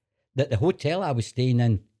happened that the hotel I was staying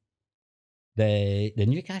in, the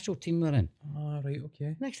Newcastle team were in. Oh, right,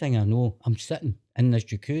 okay. Next thing I know, I'm sitting in this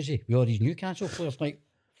jacuzzi with all these Newcastle players, like,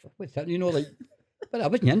 what's that? But I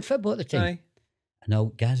wasn't in football at the time. Aye. And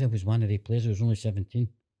now Gaza was one of the players who was only 17.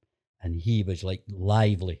 And he was like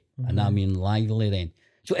lively. And I mean lively then.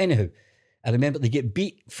 So anyhow, I remember they get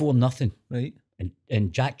beat 4-0. Right.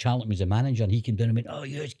 And Jack Charlton was the manager and he came down and went, oh,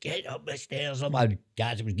 you just get up the stairs.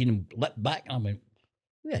 Gaza was getting him lit back. And I went,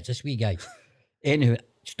 yeah, it's this wee guy. Anyhow, it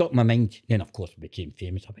stuck my mind. Then, of course, became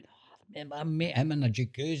famous. I went, oh, I remember I met him in a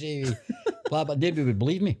jacuzzi. Blah, but nobody would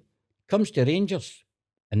believe me. Comes to Rangers.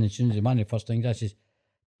 And as soon as one of the first things I says,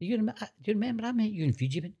 do you remember I met you in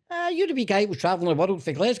Fiji? Went, you're the wee guy who was travelling the world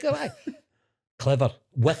for Glasgow. Clever,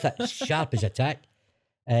 with it, sharp as a tack.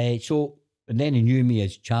 So, and then he knew me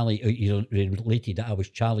as Charlie. He related that I was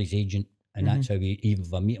Charlie's agent, and that's how he, even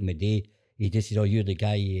if I meet him a day, he just said, oh, you're the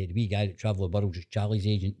guy, the wee guy that travelled the world, just Charlie's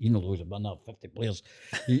agent. You know, those are 50 players.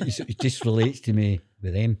 he just relates to me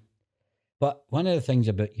with them. But one of the things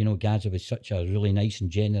about, Gaza was such a really nice and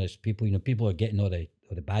generous people. People are getting all the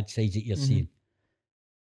bad sides that you're seeing.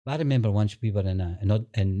 I remember once we were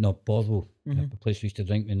in North Borthwick, a place we used to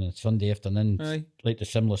drink on a Sunday afternoon, like the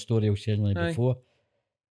similar story I was sharing before.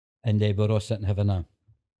 And we were all sitting having a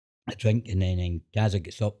drink, and then Gaza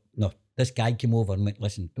gets up. No, this guy came over and went,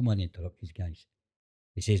 listen, don't want to interrupt these guys.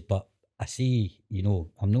 He says, but I see,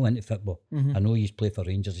 I'm not into football. I know he's played for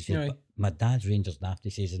Rangers. He says, but my dad's Rangers daft. He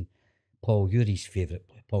says, and Paul, you're his favourite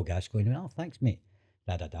player, Paul Gascoigne. I went, oh, thanks, mate.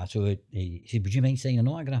 So he said, would you mind signing an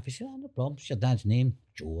autograph? He said, oh, no problem. It's your dad's name,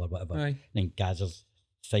 Joe or whatever. And then Gaza's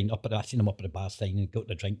signed up. I seen him up at the bar signing, got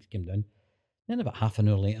the drink, came down. Then about half an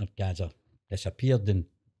hour later, Gaza disappeared,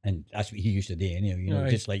 and that's what he used to do anyway,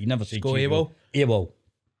 just like you never say AWOL. AWOL.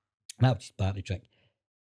 That was his party trick.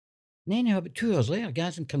 And then about 2 hours later,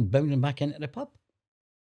 Gaza comes bounding back into the pub.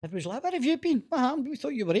 Everybody's like, where have you been? What happened? We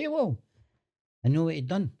thought you were AWOL. I know what he'd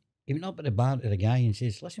done. He went up at the bar to the guy and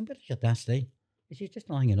says, listen, where's your dad stay? He says, just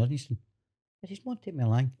lying in Uddingston. I says, won't take me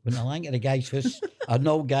along. Went along to the guy's house, an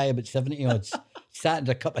old guy about 70 odds, sat and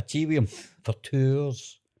had a cup of tea with him for 2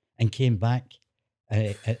 hours and came back.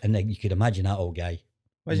 And then you could imagine that old guy.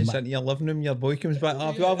 Imagine sitting in your living room, your boy comes back,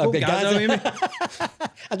 I've got I've got Gaza with me.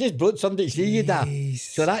 I just brought somebody to see you, Dad. Yes.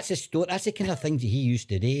 So that's the story. That's the kind of things that he used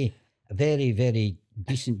to do. A very, very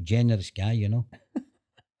decent, generous guy, you know.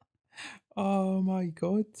 Oh my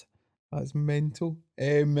God. That's mental.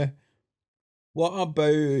 What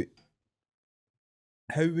about,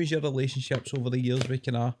 how was your relationships over the years with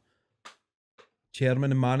kind of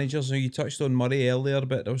chairman and managers? Now, you touched on Murray earlier,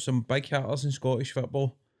 but there was some big hitters in Scottish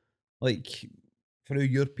football, like through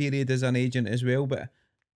your period as an agent as well. But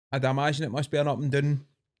I'd imagine it must be an up and down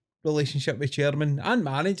relationship with chairman and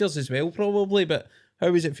managers as well, probably. But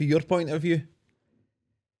how was it for your point of view?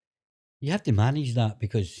 You have to manage that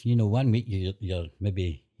because, you know, 1 week you're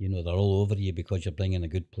maybe, you know, they're all over you because you're bringing a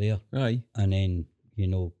good player. Aye. And then, you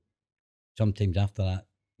know, sometimes after that,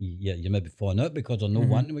 you're maybe falling out because they're not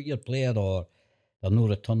wanting with your player, or they're not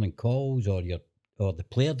returning calls, or the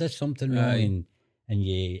player does something wrong, and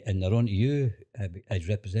they're on to you as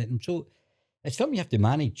representing them. So it's something you have to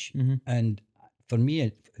manage. And for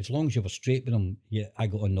me, as long as you were straight with them, I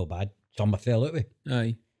got on no bad. Some I fell out with.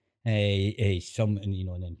 Aye. Some, and you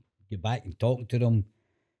know, and then get back and talking to them.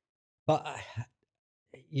 But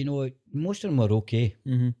you know, most of them were okay.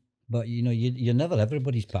 But you know, you're never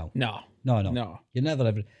everybody's pal. No. You're never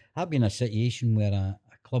ever. I've been in a situation where a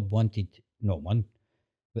club wanted, not one,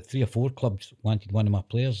 but 3 or 4 clubs wanted one of my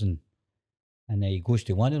players, and he goes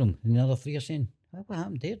to one of them, and the other 3 are saying, "What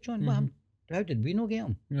happened there, John? What happened? How did we not get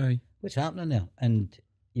him? Aye. What's happening there?" And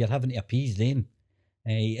you're having to appease them.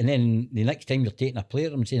 And then the next time you're taking a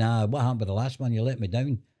player and saying, what happened with the last one? You let me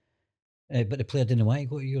down. But the player didn't want to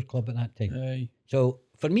go to your club at that time. Aye. So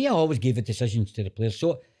for me, I always gave the decisions to the players.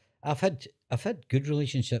 So I've had good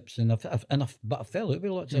relationships, and but I fell out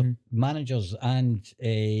with lots of managers and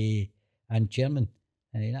chairman.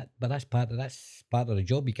 But that's part of the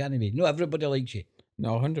job. You can't be. No, everybody likes you.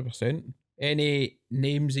 No, 100%. Any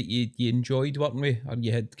names that you enjoyed working with, or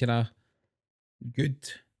you had kind of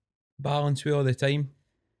good balance with all the time?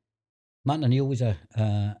 Martin O'Neill was a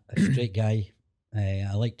straight guy.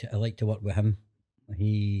 I like to work with him.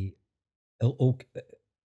 He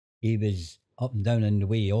was up and down in the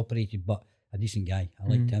way he operated, but a decent guy. I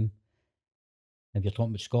liked him. If you're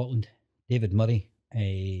talking about Scotland, David Murray.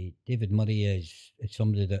 David Murray is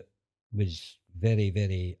somebody that was very,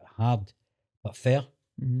 very hard but fair.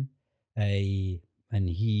 And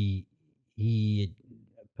he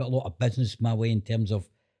put a lot of business my way in terms of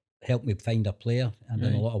helping me find a player. I've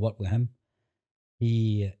done a lot of work with him.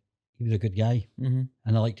 He was a good guy, and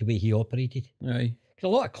I liked the way he operated. Aye. Because a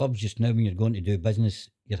lot of clubs just now, when you're going to do business,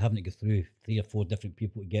 you're having to go through 3 or 4 different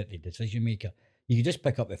people to get the decision maker. You could just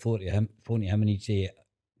pick up the phone to him, and he'd say,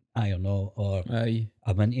 aye or no, or aye,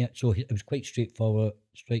 I'm into it. So it was quite straightforward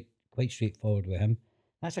with him.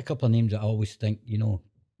 That's a couple of names that I always think, you know,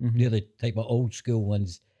 they're the type of old school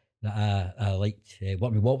ones that I liked.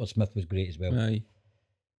 Working with Walter Smith was great as well. Aye.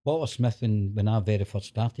 Walter Smith, when I very first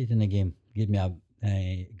started in the game, gave me a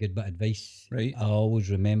good bit of advice. Right. I always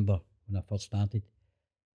remember when I first started,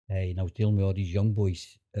 and I was dealing with all these young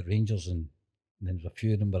boys at Rangers, and there was a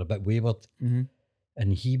few of them were a bit wayward.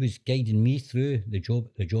 And he was guiding me through the job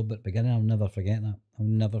at the beginning. I'll never forget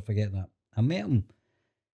that. I met him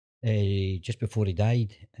just before he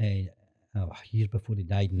died, years before he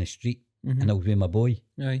died in the street, and I was with my boy.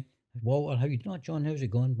 Aye. Walter, how you doing, John? How's it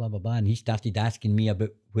going? Blah blah blah. And he started asking me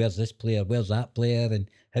about where's this player, where's that player, and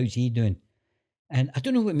how's he doing. And I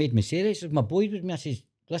don't know what made me say this. My boy with me. I says,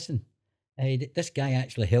 listen, this guy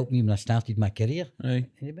actually helped me when I started my career. Aye. And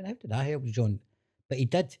he went, how did I help you, John? But he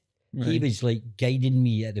did. Right. He was like guiding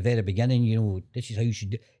me at the very beginning. You know, this is how you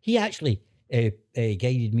should do. He actually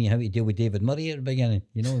guided me how to deal with David Murray at the beginning.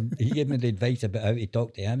 You know, he gave me the advice about how to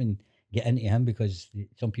talk to him and get into him, because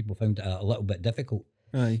some people found it a little bit difficult.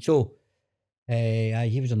 Aye. So,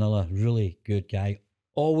 he was another really good guy.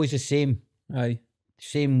 Always the same. Aye.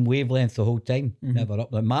 Same wavelength the whole time. Never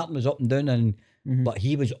up. Like Martin was up and down, but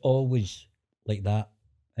he was always like that,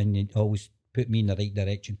 and he always put me in the right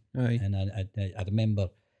direction. Aye. And I remember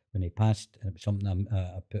when he passed, and it was something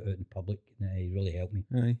I put out in public, and he really helped me.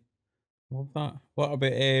 Aye. Love that. What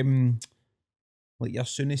about like your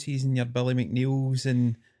Soonises and your Billy McNeils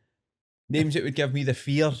and names that would give me the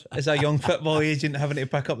fear as a young football agent having to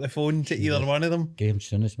pick up the phone to either one of them? Graham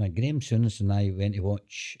Souness and I went to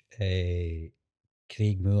watch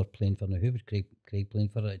Craig Moore playing for now. Who was Craig Craig playing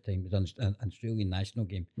for at the time. It was an Australian national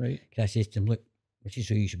game. Right. I says to him, look, this is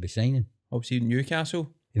who you should be signing. Obviously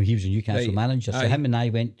Newcastle. And he was a Newcastle Right. manager. So Aye. him and I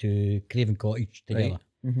went to Craven Cottage together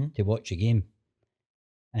Right. to watch a game.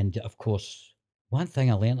 And of course, one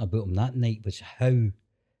thing I learnt about him that night was how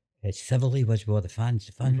civil he was with all the fans.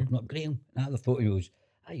 The fans were coming up, Graham. And I thought he was,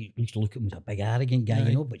 I used to look at him as a big arrogant guy,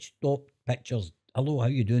 you know, but stop pictures. Hello, how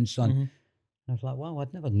you doing, son? And I was like, wow,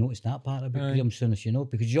 I'd never noticed that part about Graham Souness, you know,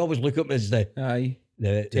 because you always look up as the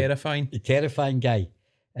terrifying guy.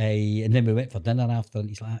 And then we went for dinner after, and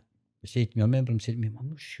he's like, he said to me, I remember him saying to me, I'm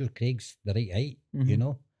not sure Craig's the right height, you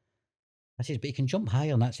know. I says, but he can jump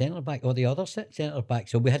higher than that centre back or the other centre back.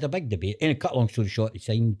 So we had a big debate. And cut a long story short, he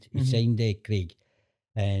signed Craig,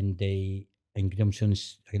 and Graham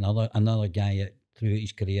Souness, another guy throughout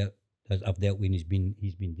his career I've dealt with, and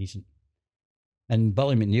he's been decent. And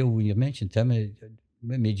Billy McNeil, when you mentioned him,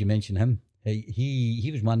 what made you mention him? He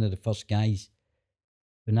was one of the first guys.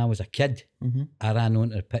 When I was a kid, I ran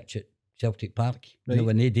onto the pitch at Celtic Park. Right. You know,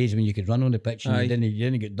 in the days when you could run on the pitch and you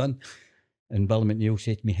didn't get done. And Billy McNeil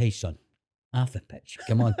said to me, hey son, half the pitch,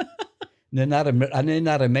 come on. And then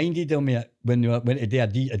I reminded him when we went to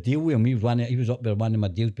do a deal with him. He was up there one of my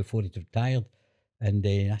deals before he retired. And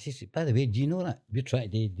I said, by the way, do you know that we're trying to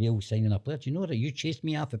do a deal signing a player? Do you know that you chased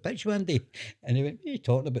me half the pitch one day? And he went, what are you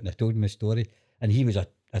talking about? And I told him a story. And he was a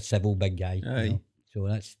civil big guy. You know? So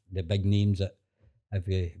that's the big names that, if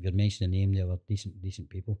you're mentioning a name, they were decent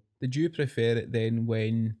people. Did you prefer it then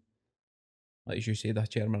when, like as you say, the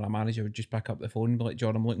chairman or manager would just pick up the phone and be like,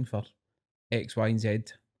 John, I'm looking for X, Y, and Z,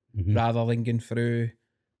 rather than going through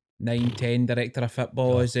 9, 10 director of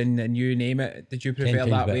footballers and you name it? Did you prefer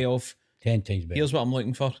that way of 10 times better? Here's what I'm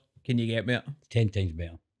looking for. Can you get me it? 10 times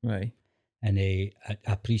better. Right. And I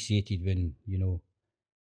appreciated when, you know,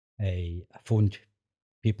 I phoned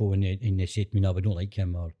people and they said to me, no, we don't like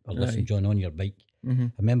him, or listen, John, on your bike.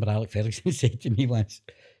 I remember Alex Ferguson said to me once,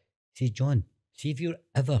 he says, John, see if you're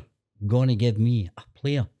ever going to give me a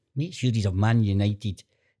player, make sure he's a Man United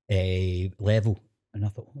level. And I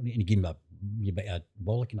thought, oh, and he gave me a bit of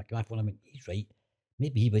bollock, and I came off and I went, he's right.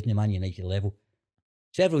 Maybe he wasn't a Man United level.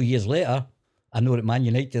 Several years later, I know that Man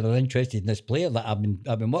United are interested in this player that I've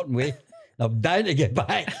been working with. And I'm dying to get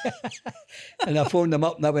back. And I phoned them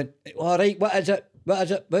up and I went, all right, what is it? What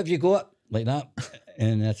have you got? Like that.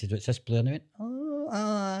 And I said, what's this player? And I went, oh,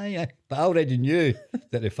 aye. But I already knew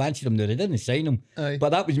that they fancied him. No, they didn't sign him. Aye. But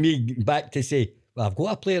that was me back to say, well, I've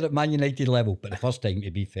got a player at Man United level. But the first time,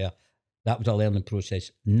 to be fair, that was a learning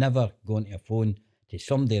process. Never going to a phone to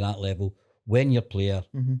somebody at that level when your player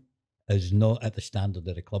is not at the standard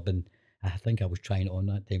of the club. And I think I was trying it on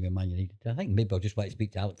that time with Man United. I think maybe I'll just want to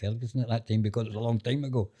speak to Alex Ferguson at that time because it was a long time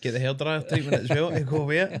ago. Get the hairdryer treatment as well to go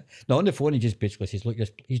away. No, on the phone he just basically says, look,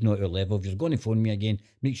 he's not at our level. If you're going to phone me again,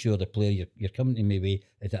 make sure the player you're coming to me with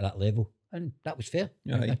is at that level. And that was fair.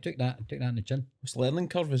 I took that in the chin. It's a learning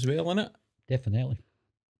curve as well, isn't it? Definitely.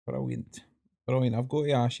 Brilliant. I've got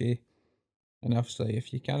to ask you, and obviously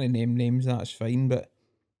if you can't name names, that's fine, but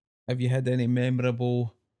have you had any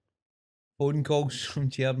memorable phone calls from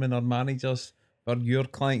chairman or managers for your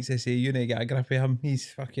clients to say, you need to get a grip of him,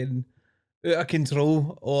 he's fucking out of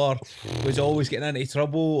control, or was always getting into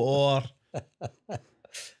trouble, or...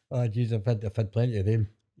 Oh, geez, I've had plenty of them.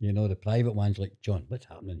 You know, the private ones like, John, what's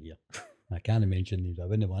happening here? I can't mention these. I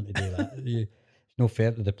wouldn't want to do that. It's no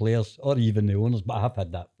fair to the players or even the owners, but I have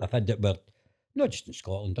had that. I've had it where, not just in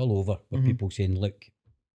Scotland, all over, where people saying, look,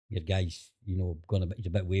 your guy's, you know, he's a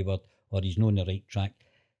bit wayward, or he's not on the right track.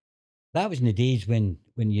 That was in the days when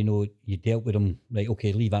you know, you dealt with them, right,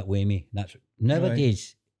 okay, leave that with me.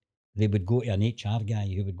 Nowadays, they would go to an HR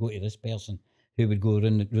guy who would go to this person who would go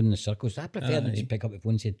run the circles. I prefer to just pick up the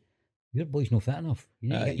phone and say, your boy's not fit enough. You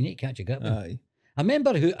need to catch a grip with him. I remember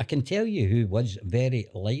I can tell you who was very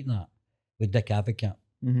like that with Dick Advocate.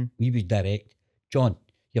 He was direct. John,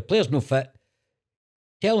 your player's no fit.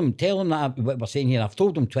 Tell him that what we're saying here. I've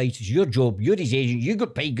told him twice. It's your job. You're his agent. You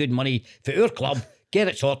got paid good money for our club. Get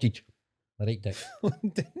it sorted. All right, Dick.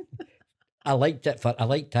 I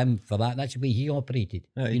liked him for that. That's the way he operated.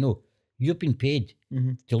 You know, you've been paid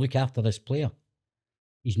to look after this player.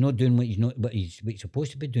 He's not doing what he's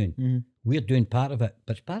supposed to be doing. We're doing part of it,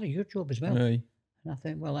 but it's part of your job as well. And I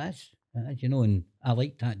think, well, it is, you know, and I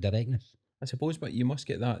like that directness. I suppose, but you must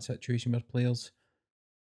get that situation where players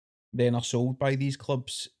then are sold by these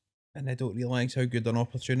clubs and they don't realise how good an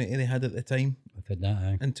opportunity they had at the time. I've had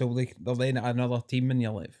that, until they're then at another team and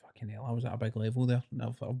you're like, fucking hell, I was at a big level there and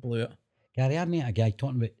I blew it. Gary, I met a guy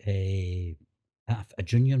talking about a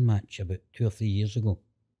junior match about 2 or 3 years ago,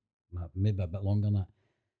 maybe a bit longer than that.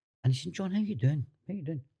 And he said, John, how you doing?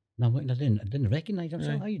 And I'm looking, I didn't recognise him. I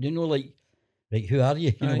said, how you doing? No, like, right, who are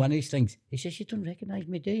you? You know, Aye. one of these things. He says, you don't recognise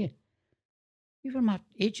me, do you? You were my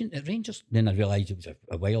agent at Rangers. Then I realised it was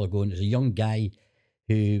a while ago, and it was a young guy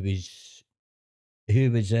who was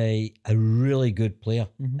a really good player.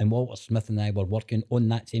 Mhm. And Walter Smith and I were working on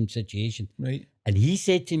that same situation. Right. And he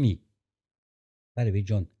said to me, by the way,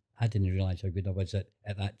 John, I didn't realise how good I was at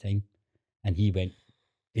that time. And he went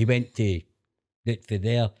to there, to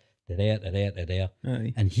there, to there, to there.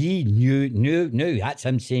 Aye. And he knew, that's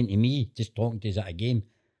him saying to me, just talking to us at a game,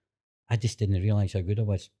 I just didn't realise how good I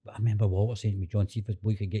was. But I remember Walter saying to me, John, see if this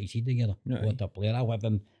boy could get his head together. Aye. What a player. I'll have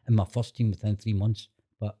him in my first team within 3 months.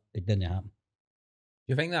 But it didn't happen.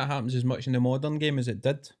 Do you think that happens as much in the modern game as it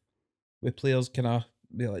did with players kind of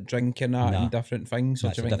like drinking that Nah. and different things? Or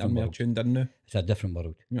That's do you a think they're different more world. tuned in now? It's a different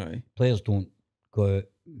world. Aye. Players don't go out.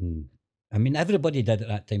 I mean, everybody did at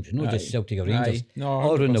that time. So not just Aye. Celtic or Rangers. Aye. No,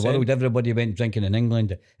 All around the 100%. world, everybody went drinking in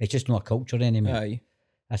England. It's just not a culture anymore. Aye.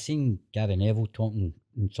 I seen Gary Neville talking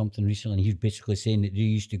on something recently, and he was basically saying that they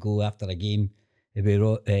used to go after a game with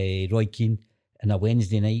Roy Keane, and a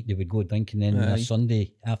Wednesday night they would go drinking, and Aye. a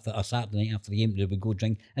Sunday after a Saturday night after the game they would go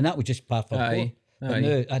drink, and that was just par for the course. Aye. But Aye.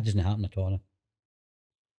 no, that doesn't happen at all. No.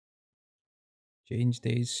 Change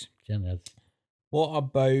days. Certainly is. What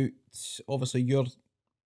about, obviously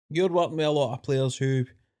you're working with a lot of players who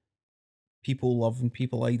people love and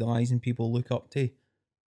people idolise and people look up to.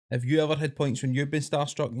 Have you ever had points when you've been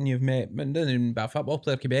starstruck and you've met, and a football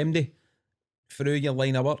player could be MD, through your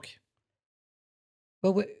line of work?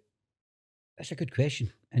 Well, that's a good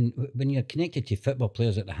question. And when you're connected to football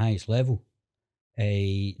players at the highest level,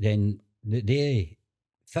 then the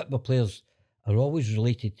football players are always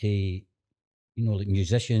related to, like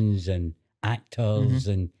musicians and actors,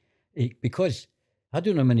 and because I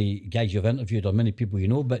don't know how many guys you've interviewed or many people you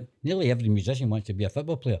know, but nearly every musician wants to be a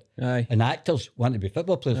football player. Aye. And actors want to be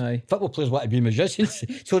football players. Aye. Football players want to be musicians.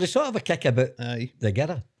 So they sort of a kick about Aye.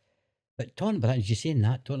 together. But talking about, as you saying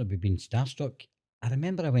that, talking about being starstruck, I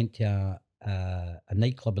remember I went to a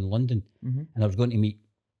nightclub in London, and I was going to meet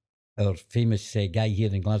our famous guy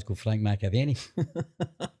here in Glasgow, Frank McAvenny,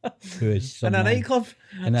 who is some In a man. nightclub?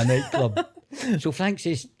 In a nightclub. So Frank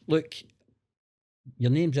says, look,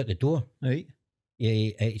 your name's at the door. Right.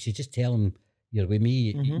 He says, just tell him you're with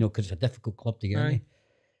me, because it's a difficult club to get into. And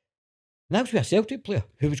that was with a Celtic player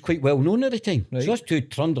who was quite well known at the time. Right. So us two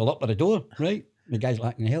trundle up at the door, right? The guy's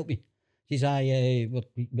like, can I help you? He says,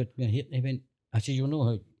 we're here. He went, I said, you know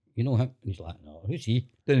him? And he's like, no, who's he?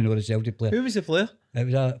 Didn't know the Celtic player. Who was the player? It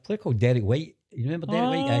was a player called Derek White. You remember Derek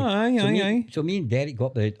White? Aye. So me and Derek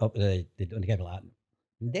got up the guy like,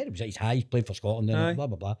 and Derek was at his high, he played for Scotland, and blah,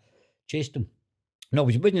 blah, blah. Chased him. No,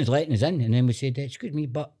 he wasn't letting us in, and then we said, excuse me,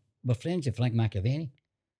 but we're friends with Frank McAvenny.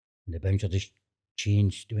 And the bouncer just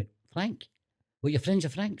changed to it. Frank? Well, you're friends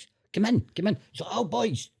of Frank's? Come in. He's like, oh,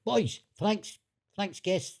 boys, Frank's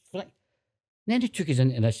guest. Frank. And then he took us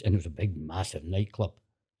into this, and it was a big, massive nightclub.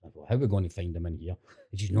 I thought, how are we going to find him in here?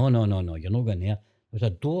 He says, no, you're not going there. There was a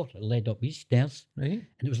door that led up these stairs, Right. and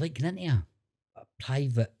it was like getting into a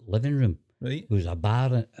private living room. Right. There was a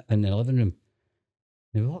bar in the living room.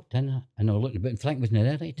 And we walked in, and I was looking about, and Frank wasn't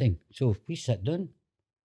there at the time. So we sat down.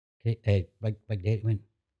 Okay, Big Derek went,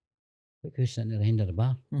 look who's sitting at the end of the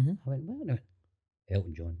bar. I went, wait a minute.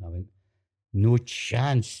 Elton John. I went, no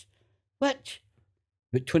chance. What?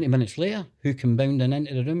 But 20 minutes later, who came bounding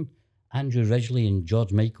into the room? Andrew Ridgeley and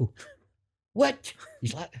George Michael. What?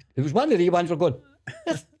 He's like, it was one of the ones we're going,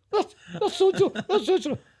 that's so.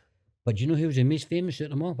 But do you know who was the most famous out of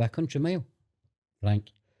them all by a country mile?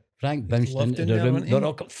 Frank bounced into the room. They're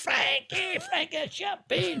all going, Frank,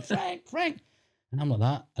 champagne, Frank. And I'm like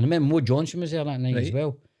that. And I remember Mo Johnson was there that night as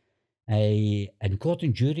well. And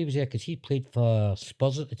Gordon Jury was there because he played for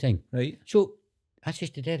Spurs at the time. Right. So I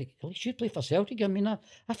says to Derek, at least you play for Celtic. I mean, I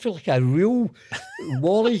feel like a real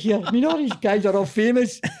Wally here. I mean, all these guys are all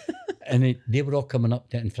famous. And they were all coming up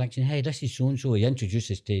to it, and Frank saying, hey, this is so-and-so. He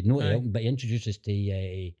introduced us to, not Elton, but he introduced us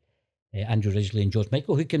to Andrew Ridgeley and George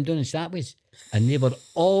Michael, who came down and sat with us. And they were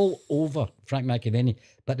all over Frank McAvenny.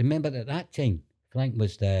 But remember, at that time, Frank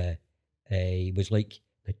was was like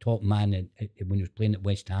the top man when he was playing at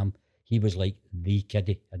West Ham. He was like the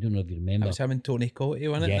kiddie. I don't know if you remember. That was him and Tony Cottee,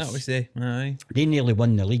 wasn't it? Yes. That was aye. They nearly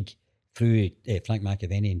won the league through Frank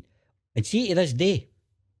McAvenny. And see, to this day,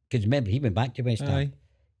 because remember, he went back to West Ham. Aye.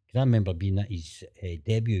 Because I remember being at his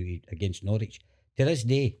debut against Norwich. To this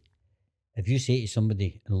day, if you say to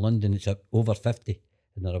somebody in London it's over 50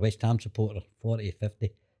 and they're a West Ham supporter, 40 or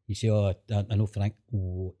 50, you say, oh, I know Frank,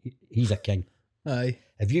 he's a king. Aye.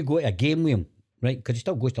 If you go to a game with him, right, because he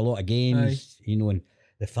still goes to a lot of games, and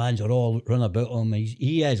the fans are all run about him,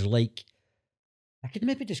 he is like I could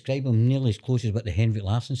maybe describe him nearly as close as what the Henrik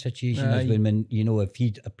Larsson situation is Aye. when, if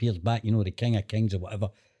he appears back, the King of Kings or whatever.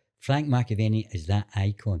 Frank McAvennie is that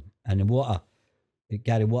icon. And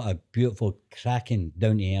Gary, what a beautiful, cracking,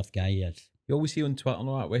 down to earth guy he is. You always see on Twitter and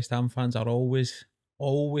all that West Ham fans are always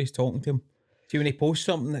talking to him. See when he posts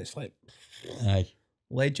something that's like Aye.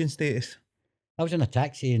 legend status. I was in a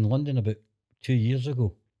taxi in London about 2 years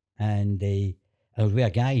ago, and I was with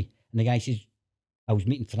a guy, and the guy says, I was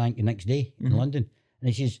meeting Frank the next day in London, and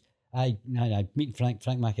he says, I meeting Frank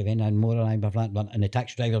McAvennie, and more, and the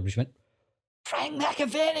taxi driver just went, Frank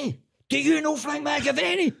McAvennie, do you know Frank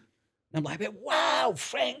McAvennie? And I'm like, wow,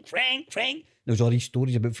 Frank. There was all these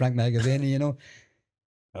stories about Frank McAvennie,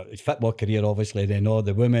 his football career, obviously, then all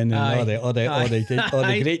the women and all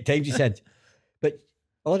the great times he said. But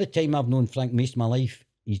all the time I've known Frank most of my life,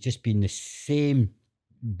 he's just been the same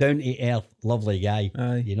down to earth, lovely guy.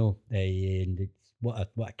 Aye. And it's, what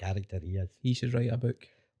a character he is. He should write a book.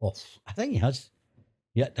 Oh, I think he has.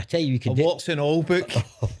 Yeah, I tell you, we could A what's in all book.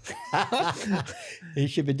 He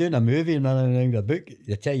should be doing a movie and running a book.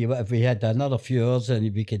 I tell you what, if we had another few hours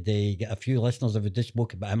and we could get a few listeners if we just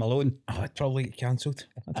spoke about him alone. Oh, I'd probably get cancelled.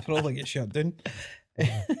 I'd probably get shut down.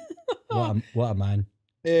 What a man.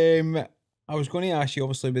 I was going to ask you,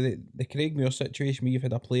 obviously, with the Craig Moore situation where you've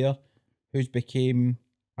had a player who's became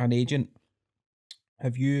an agent,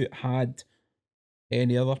 have you had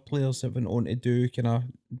any other players that went on to do kind of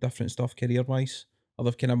different stuff career-wise? Or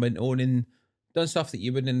they've kind of went on and done stuff that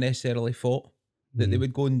you wouldn't necessarily thought that they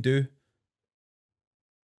would go and do?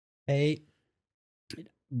 We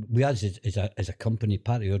as a company,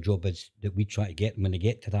 part of your job is that we try to get them when they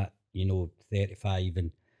get to that, 35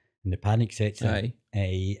 and the panic sets in. Aye.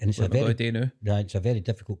 And it's it's a very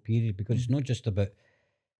difficult period because it's not just about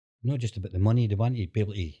the money. They want to be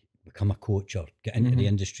able to become a coach or get into the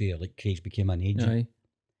industry, or like Craig's became an agent. Aye.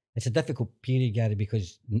 It's a difficult period, Gary,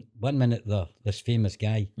 because 1 minute they're this famous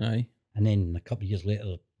guy, Aye. and then a couple of years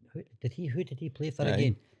later, who did he play for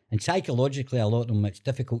again? And psychologically, a lot of them, it's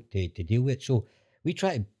difficult to deal with. So we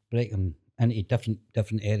try to break them into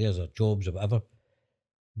different areas or jobs or whatever.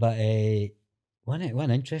 But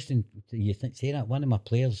one interesting, you say that, one of my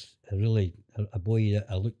players, a boy that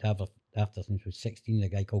I looked after since I was 16, a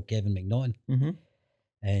guy called Kevin McNaughton,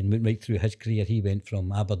 and went right through his career. He went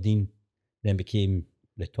from Aberdeen, then became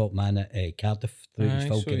the top man at Cardiff throughout his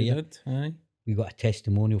full career. Aye. We got a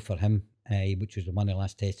testimonial for him, which was one of the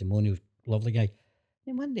last testimonials. Lovely guy.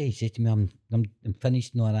 Then one day he said to me, I'm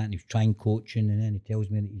finished and all that, and he was trying coaching, and then he tells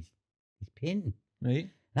me that he's painting. Right.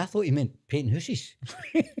 And I thought he meant painting houses.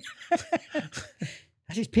 I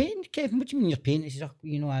says, painting, Kevin, what do you mean you're painting? He says,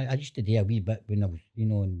 I used to do a wee bit when I was,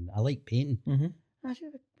 and I like painting. I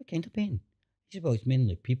said, what kind of painting? He said, well, it's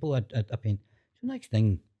mainly people I paint. So next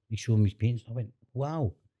thing, he showed me his paintings. I went,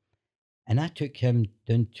 wow. And I took him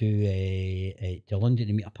down to London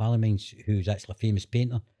to meet a pal of mine who's actually a famous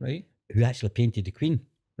painter. Right. Who actually painted the Queen.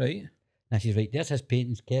 Right. And I says, right, there's his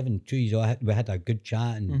paintings, Kevin. We had a good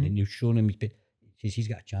chat, and he was showing him his paintings. He says, he's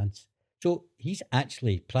got a chance. So he's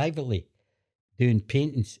actually privately doing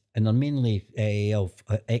paintings, and they're mainly of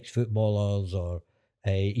ex-footballers or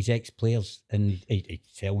his ex-players, and he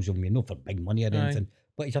sells them, for big money or anything.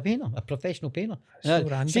 But he's a painter, a professional painter. So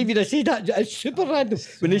random. See, if you'd have said that, it's super random.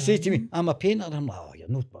 When they say to me, I'm a painter, I'm like, oh, you're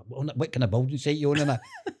not, what kind of building site you on? And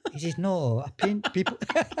he says, no, I paint people.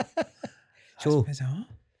 So, That's bizarre.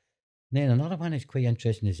 Then another one that's quite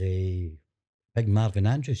interesting is Big Marvin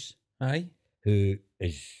Andrews. Aye. Who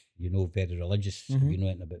is, very religious,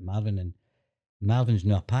 anything about Marvin. And Marvin's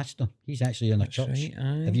now a pastor. He's actually in a church. Right,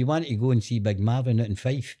 aye. If you wanted to go and see Big Marvin out in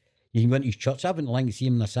Fife, you can go into his church. I wouldn't like to see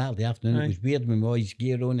him on a Saturday afternoon. It was weird when we all his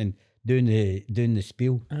gear on and doing the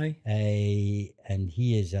spiel. Aye. And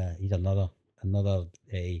he's another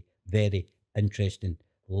very interesting,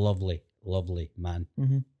 lovely man.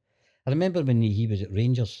 I remember when he was at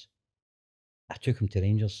Rangers, I took him to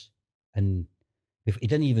Rangers, and he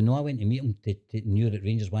didn't even know I went to meet him. They knew that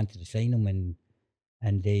Rangers wanted to sign him,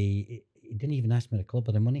 and he didn't even ask me the club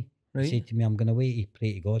or the money. Right. He said to me, I'm going to wait to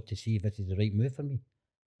pray to God to see if this is the right move for me.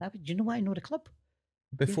 Do you know why I know the club?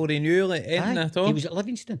 Before he knew anything at all? He was at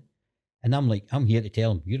Livingston. And I'm like, I'm here to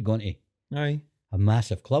tell him, you're going to a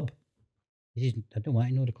massive club. He says, I don't want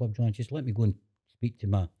to know the club, John. Just let me go and speak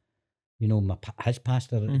to his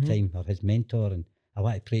pastor at the time, or his mentor, and I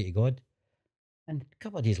want to pray to God. And a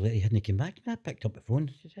couple of days later, he hadn't come back, and I picked up the phone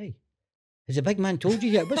and says, hey, has the big man told you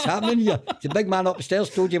yet? What's happening here? Has the big man upstairs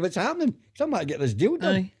told you what's happening? Because I might get this deal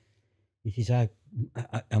done. Aye. He says,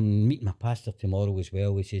 I'm meeting my pastor tomorrow as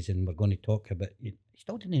well. He says, and we're going to talk about, he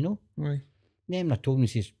still didn't know. Right. Then I told him, he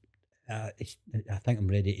says, I think I'm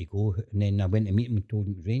ready to go. And then I went to meet him and told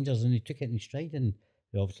him it was Rangers, and he took it in stride, and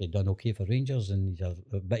he obviously done okay for Rangers, and he's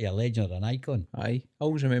a bit of a legend or an icon. Aye. I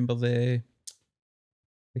always remember the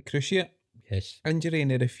cruciate Yes, injury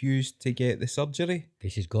and he refused to get the surgery. he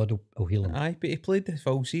says God will heal him. Aye, but he played the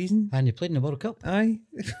full season. And he played in the World Cup. Aye.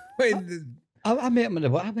 When I met him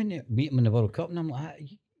I went to meet him in the World Cup, and I'm like,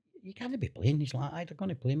 you can't be playing. He's like, aye, they're going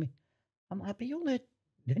to play me. I'm like, but you only had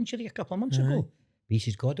the injury a couple of months Aye. ago. But he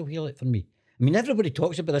says, God will heal it for me. I mean, everybody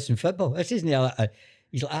talks about this in football. This isn't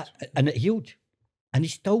he's like, and it healed. And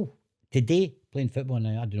he's still, today, playing football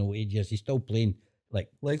now. I don't know what age he is. He's still playing, like,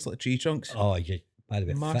 legs like tree trunks. oh, he's just, by the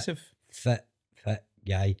way, Massive. fit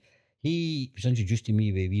guy. He was introduced to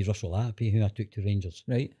me with wee Russell Appy, who I took to Rangers.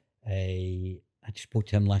 Right. I just spoke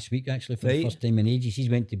to him last week, actually, for the first time in ages. He's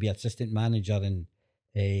went to be assistant manager in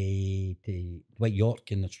to Dwight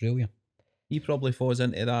York in Australia. He probably falls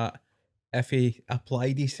into that. If he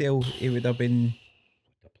applied himself, he would have been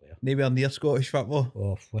What a player. nowhere near Scottish football.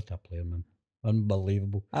 Oh, what a player, man.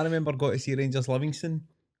 Unbelievable. I remember going to see Rangers Livingston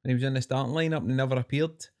and he was in the starting lineup and he never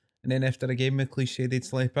appeared. And then after a game, McLeish said he'd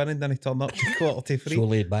sleep in and then he turned up to 2:45. So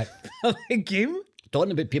laid back. The game?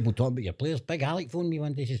 Talking about people talking about your players. Big Alec phoned me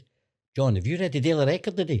one day. He says, John, have you read the Daily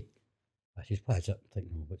Record today? I says, what is it? I think,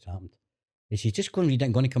 no, what's happened? He says, just go and read it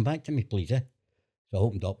and going to come back to me, please, eh? So I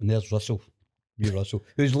opened up and there's Russell, wee Russell,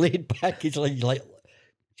 who's laid back. He's like,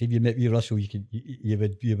 see if you met wee Russell, you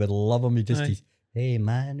would love him. He just, he's, hey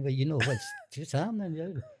man, well, you know what's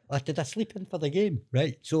happening? Did I sleep in for the game?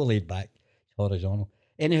 Right, so laid back, horizontal.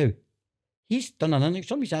 Anyhow, he's done an interview.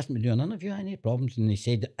 Somebody's asked me to do an interview. Any problems? And he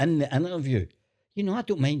said in the interview, you know, I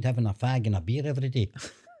don't mind having a fag and a beer every day.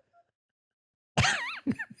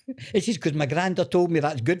 It's just because my granda told me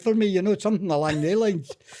that's good for me, you know, something along those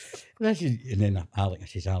lines. And then Alec, I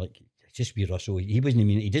says, Alec, it's just wee Russell. He wasn't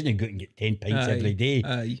mean, he doesn't go out and get 10 pints every day.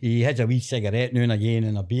 Aye. He has a wee cigarette now and again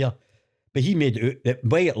and a beer. But he made it out, the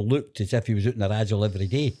way it looked as if he was out in the razzle every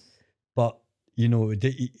day. But, you know,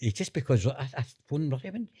 it's just because I phoned him, I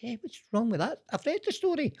went, hey, what's wrong with that? I've read the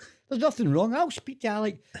story. There's nothing wrong. I'll speak to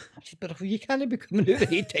Alec. I said, but you can't be coming out with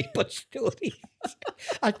any type of story.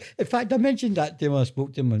 In fact, I mentioned that to him when I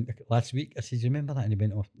spoke to him last week. I said, remember that? And he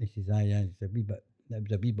went off. He says, aye, yeah. It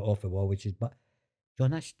was a wee bit off the wall, which is, but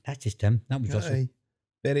John, that's just him. That was Russell.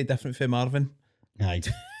 Very different from Marvin. Aye.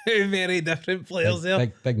 Very different players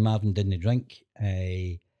there. Big Marvin didn't drink.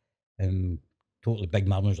 Totally Big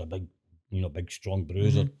Marvin was a big, big strong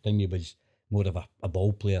bruiser. Timmy was more of a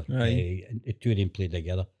ball player. Right. The two of them played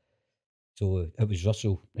together. So it was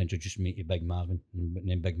Russell introduced me to Big Marvin, and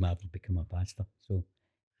then Big Marvin became a pastor. So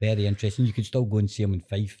very interesting. You can still go and see him in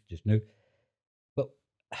Fife just now. But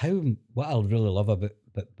what I really love about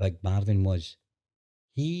Big Marvin was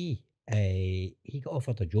he got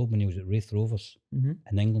offered a job when he was at Wraith Rovers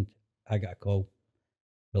in England. I got a call.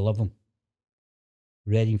 We love him.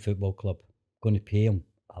 Reading Football Club, going to pay him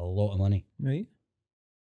a lot of money. Right.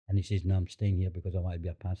 And he says, no, I'm staying here because I want to be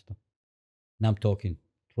a pastor. And I'm talking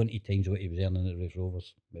 20 times what he was earning at Wraith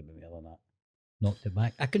Rovers. Maybe more than that. Knocked it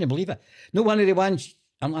back. I couldn't believe it. No one of the ones.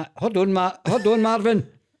 I'm like, hold on, Marvin.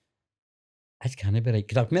 This can't be right.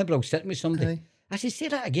 Because I remember I was sitting with somebody. Aye. I said, say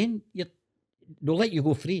that again. They'll let you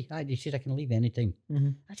go free. He said, I can leave anytime.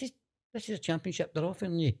 I said, this is a championship. They're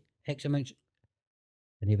offering you X amounts.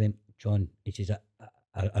 And he went, John, he says,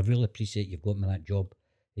 I really appreciate you've got me that job.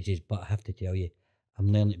 He says, but I have to tell you, I'm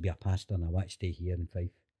learning to be a pastor and I want to stay here in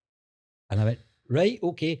Fife. And I went, right,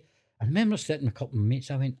 okay. I remember sitting with a couple of mates.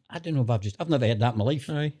 I went, I don't know if I've never heard that in my life.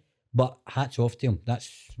 Aye. But hats off to him. That's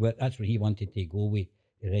where he wanted to go with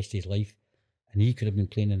the rest of his life. And he could have been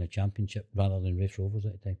playing in a championship rather than Wraith Rovers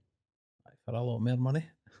at the time. For a lot more money.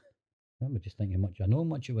 I was just thinking how much. I know how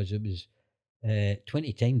much it was. It was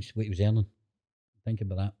 20 times what he was earning. Think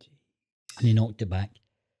about that. And he knocked it back.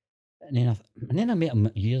 And then I met him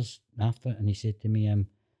years after, and he said to me, he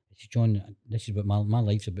said, John, this is what my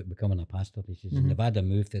life's about, becoming a pastor. He says, if I had a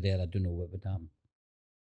move to there, I don't know what would happen.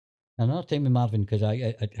 Another time with Marvin, because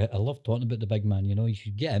I love talking about the big man, you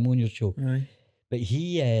should get him on your show. Aye. But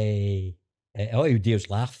he, all he would do is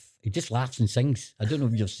laugh. He just laughs and sings. I don't know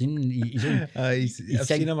if you've seen. I've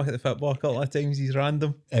seen him at the football a couple of times. He's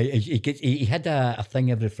random. He had a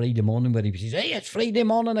thing every Friday morning where he says, hey, it's Friday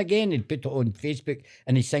morning again. He'd put it on Facebook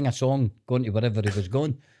and he'd sing a song going to wherever he was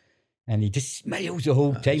going. And he just smiles the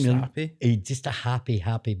whole time. He's happy. He's just a happy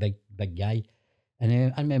big guy.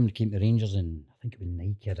 And I remember he came to Rangers and I think it was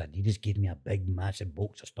Nike or Adidas gave me a big massive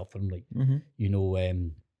box of stuff for him, like,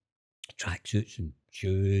 tracksuits and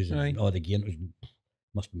shoes and all the gear. It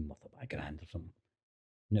must have been worth about $1,000 or something.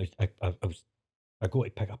 And I was I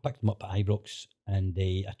picked him up at Ibrox, and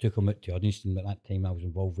I took him out to Uddingston. At that time, I was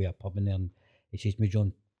involved with a pub in there, and he says to me,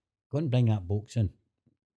 John, go and bring that box in.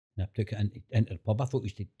 And I took it into the pub. I thought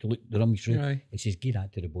he was to look the rummage through. Aye. He says, give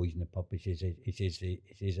that to the boys in the pub. He says,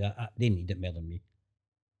 they need it more than me.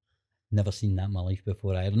 Never seen that in my life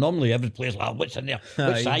before. Normally every player's like, what's in there?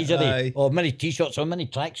 What size are they? Oh, many t-shirts or many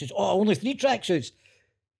tracksuits. Oh, only 3 tracksuits.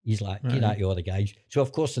 He's like, get that to all the guys. So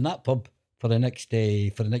of course in that pub for the next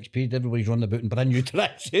period, everybody's running about in brand new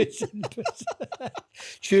tracksuits,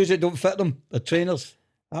 shoes that don't fit them, the trainers.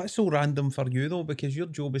 That's so random for you though, because your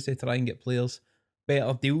job is to try and get players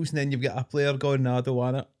better deals, and then you've got a player going, "No, I don't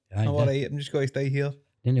want it. I'm all right. I'm just going to stay here."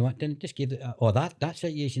 Then didn't just give it. That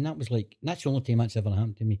situation. That's the only time that's ever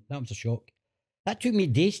happened to me. That was a shock. That took me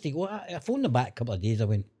days to go. I phoned them back a couple of days. I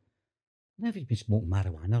went, "Never been smoking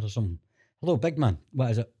marijuana or something." Hello, big man.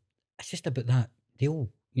 What is it? It's just about that deal.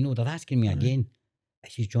 They're asking me again. I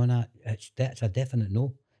says, John, it's a definite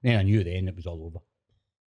no. Then I knew then it was all over.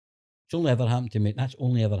 It's only ever happened to me. That's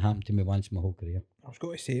only ever happened to me once in my whole career. I was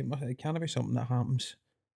going to say, it can't be something that happens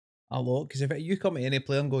a lot, because if you come to any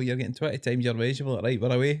player and go, you're getting 20 times your wage, you'll be like, right,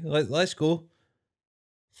 we're away. Let's go.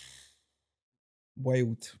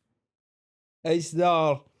 Wild. Is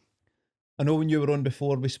there... I know when you were on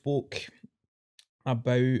before, we spoke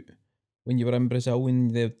about when you were in Brazil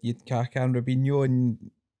and you'd Kaká and Robinho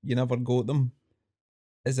and you never got them.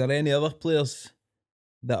 Is there any other players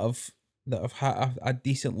that have had a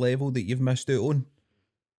decent level that you've missed out on?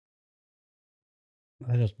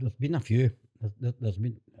 There's been a few. There's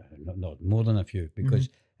been not more than a few, because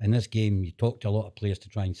in this game you talk to a lot of players to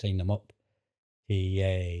try and sign them up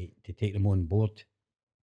to take them on board.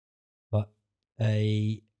 But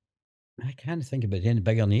I can't think about any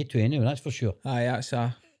bigger than A2 anyway, that's for sure. Aye, that's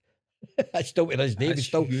a... That's still to this day.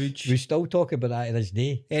 Huge. We still talk about that to this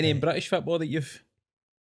day. Any in British football that you've...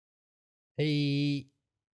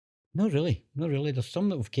 Not really. There's some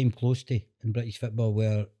that we've came close to in British football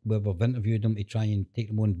where we've interviewed them to try and take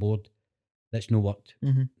them on board. That's no worked.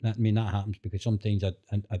 That happens because sometimes a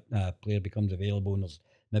player becomes available and there's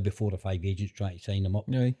maybe 4 or 5 agents trying to sign them up.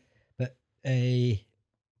 Aye. But not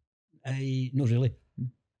really.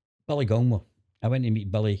 Billy Gilmore. I went to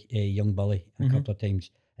meet Billy, young Billy, a couple of times,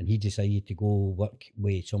 and he decided to go work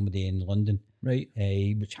with somebody in London. Right.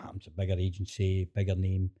 Which happens, a bigger agency, bigger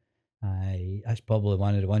name. That's probably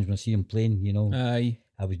one of the ones when I see him playing, Aye.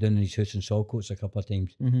 I was down in his house in Saltcoats a couple of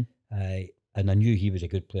times. And I knew he was a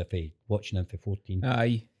good player for watching him for 14.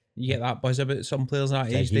 Aye. You get that buzz about some players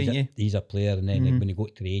that age, don't you? He's a player, and then when he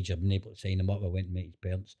got to the age, I've been able to sign him up. I went and met his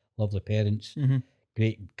parents. Lovely parents.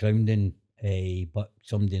 Great grounding. But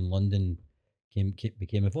somebody in London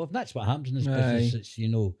became involved. And that's what happens in this business. It's,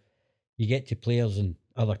 you get to players and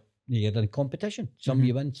you're in competition. Some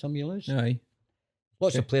you win, some you lose. Aye.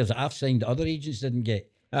 Lots of players that I've signed that other agents didn't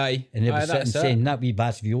get. Aye. And they were sitting saying, that wee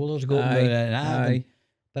Bass Viola's got Aye.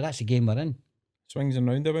 But that's the game we're in. Swings and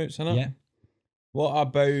roundabouts, innit? Yeah. What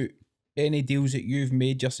about any deals that you've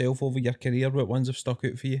made yourself over your career? What ones have stuck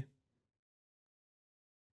out for you?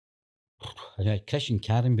 Christian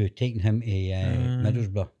Carambu, taking him to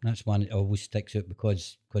Middlesbrough. That's one that always sticks out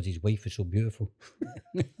because his wife is so beautiful.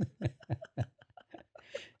 The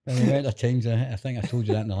amount of times, I think I told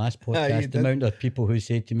you that in the last podcast, the amount of people who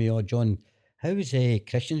say to me, "Oh, John, how's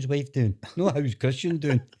Christian's wife doing?" No, how's Christian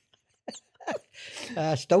doing?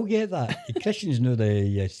 I still get that. Christian's now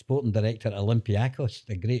the sporting director at Olympiacos.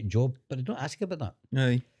 A great job, but I don't ask about that.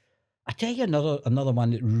 Aye. I tell you another one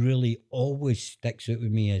that really always sticks out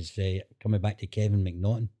with me is coming back to Kevin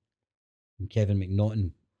McNaughton. And Kevin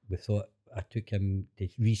McNaughton, I took him to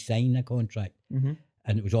re-sign a contract, and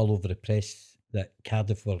it was all over the press that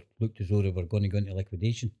Cardiff looked as though they were going to go into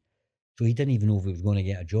liquidation. So he didn't even know if he was going to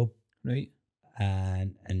get a job. Right.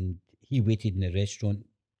 And he waited in the restaurant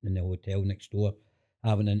in the hotel next door,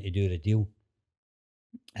 having in to do the deal.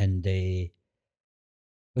 And it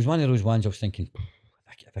was one of those ones I was thinking,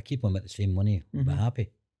 if I keep him at the same money, I'll be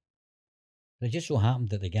happy. But it just so happened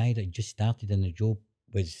that the guy that just started in the job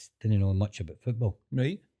didn't know much about football.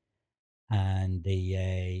 Right. And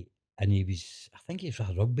he was, I think he was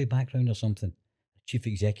a rugby background or something, chief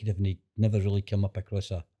executive, and he'd never really come up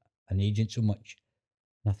across an agent so much.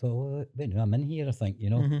 And I thought, well, wait, I'm in here, I think,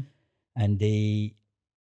 And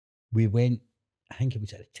we went, I think it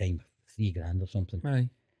was at the time, $3,000 or something. Aye.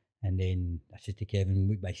 And then I said to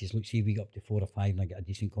Kevin, I says, look, see if we get up to 4 or 5 and I get a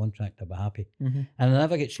decent contract, I'll be happy. And I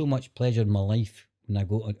never get so much pleasure in my life when I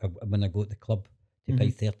go to the club to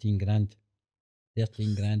pay $13,000.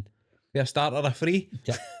 $13,000. For a starter, a free.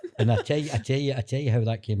 And I tell you how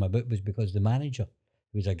that came about was because the manager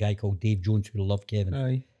was a guy called Dave Jones who loved Kevin.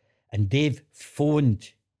 Aye. And Dave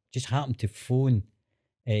phoned just happened to phone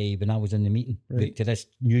when I was in the meeting to this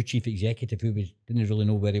new chief executive who didn't really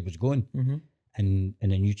know where he was going. And the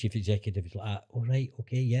new chief executive was like, "Oh, right,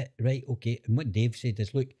 okay, yeah, right, okay." And what Dave said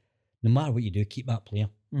is, look, no matter what you do, keep that player.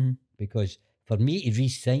 Because for me to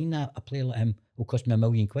re-sign a player like him will cost me £1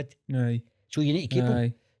 million. Aye. So you need to keep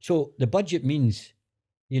him. So the budget means,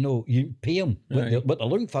 you pay him what they're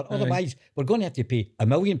looking for. Otherwise, we're going to have to pay £1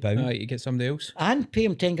 million to get somebody else. And pay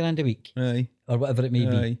him 10 grand a week. Or whatever it may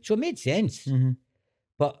be. So it made sense.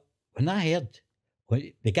 But when I heard,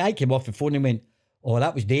 the guy came off the phone and went, "Oh,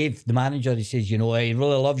 that was Dave, the manager." He says, "He really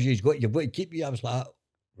loves you. You've got to keep you." I was like,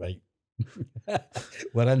 right.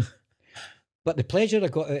 We're in. But the pleasure I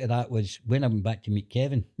got out of that was when I went back to meet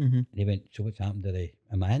Kevin, and he went, "So what's happened?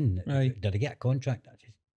 Am I in? Did I get a contract?" I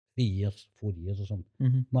said, 3 years, 4 years or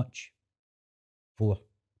something. Much. 4.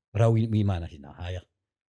 Brilliant wee man. I said, "No, higher."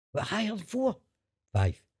 But higher than 4?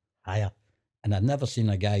 5. Higher. And I'd never seen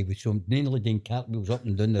a guy with so nearly doing cartwheels up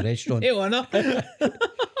and down the restaurant.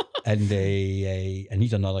 And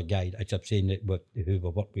he's another guy. I'm saying that who we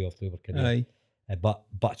worked with all through our career.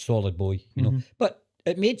 But solid boy, But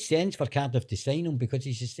it made sense for Cardiff to sign him because,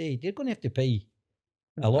 as you say, they're going to have to pay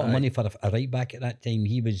a lot of money for a right back at that time.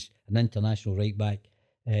 He was an international right back.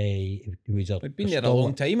 He was We've been there a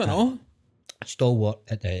long time, stalwart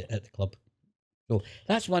at the club. So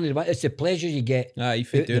that's one of it's the pleasure you get.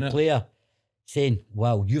 The player saying,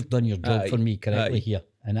 "Wow, you've done your job for me correctly here,"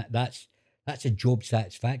 and that's a job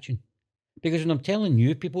satisfaction. Because when I'm telling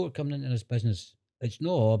new people who are coming into this business, it's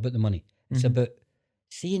not all about the money. It's about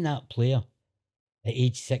seeing that player at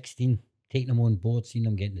age 16, taking them on board, seeing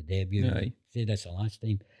them getting the debut. Say this the last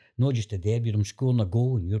time. Not just the debut, them scoring a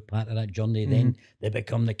goal, and you're part of that journey. Then they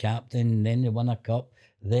become the captain, then they win a cup,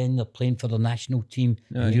 then they're playing for the national team,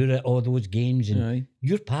 and you're at all those games, and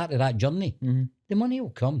you're part of that journey. The money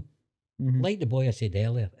will come. Like the boy I said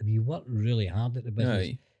earlier, if you work really hard at the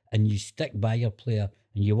business and you stick by your player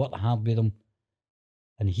and you work hard with him,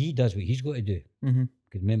 and he does what he's got to do,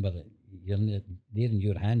 because remember that they're in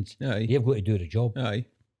your hands. They've got to do the job.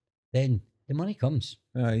 Then the money comes.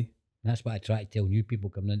 That's what I try to tell new people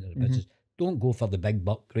coming into the business. Don't go for the big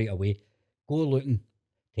buck right away. Go looking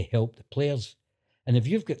to help the players. And if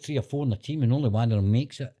you've got 3 or 4 in the team and only one of them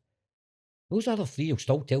makes it, those other 3 will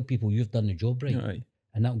still tell people you've done the job right.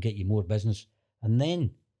 And that'll get you more business. And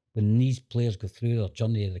then when these players go through their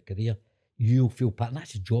journey of their career, you'll feel part. And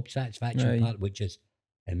that's the job satisfaction part, which is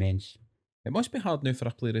immense. It must be hard now for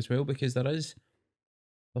a player as well, because there's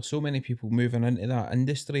so many people moving into that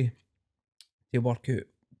industry to work out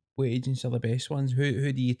what agents are the best ones.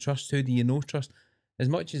 Who do you trust? Who do you not trust? As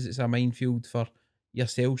much as it's a minefield for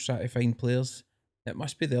yourself trying to find players, it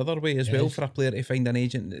must be the other way as well for a player to find an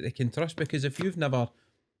agent that they can trust. Because if you've never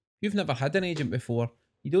had an agent before,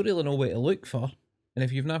 you don't really know what to look for. And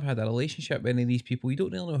if you've never had a relationship with any of these people, you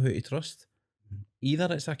don't really know who to trust either.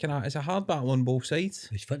 It's a hard battle on both sides.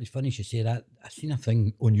 It's funny you say that. I seen a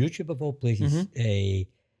thing on YouTube of all places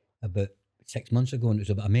about 6 months ago, and it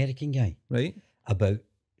was about an American guy, about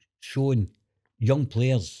showing young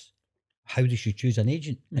players how they should choose an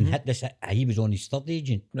agent. And he was on his 3rd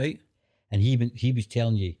agent, and he was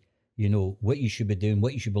telling you, what you should be doing,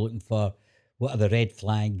 what you should be looking for, what are the red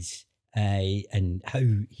flags, and how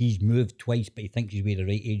he's moved twice, but he thinks he's with the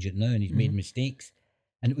right agent now, and he's made mistakes.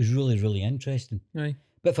 And it was really, really interesting.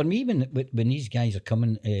 But for me, when these guys are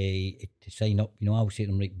coming to sign up, I will say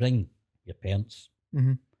to them, right, bring your parents.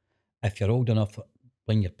 If you're old enough,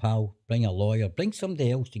 bring your pal, bring a lawyer, bring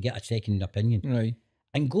somebody else to get a second opinion.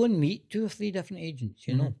 And go and meet 2 or 3 different agents,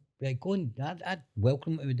 Go and, I'd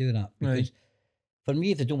welcome them to do that. Because for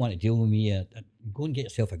me, if they don't want to deal with me, go and get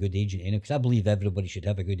yourself a good agent, because I believe everybody should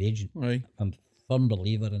have a good agent. I'm a firm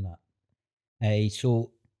believer in that.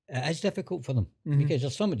 So it is difficult for them, because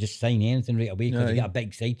there's some that just sign anything right away because they get a big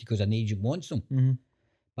excited because an agent wants them.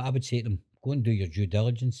 But I would say to them, go and do your due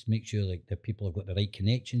diligence, make sure the people have got the right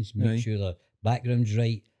connections, make sure their background's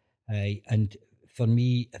right. And for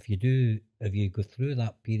me, if you go through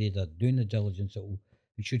that period of doing the diligence,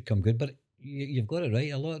 it should come good. But you've got it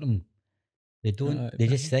right. A lot of them, they don't. They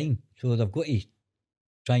just sign, so they've got to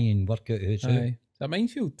try and work out who's who. It's a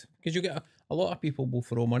minefield, because you get a lot of people will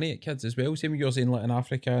throw money at kids as well. Same with you're saying, like in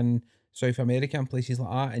Africa and South America and places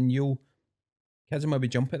like that, and kids will maybe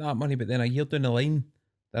jump at that money, but then a year down the line,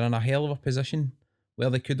 they're in a hell of a position where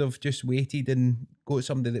they could have just waited and got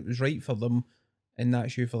somebody that was right for them, and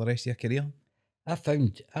that's you for the rest of your career. I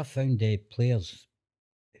found players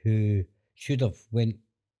who should have went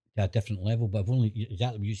to a different level, but I've only,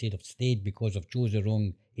 exactly what you said, have stayed because they've chose the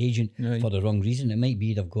wrong agent for the wrong reason. It might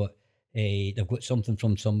be they've got something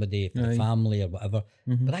from somebody, the family or whatever,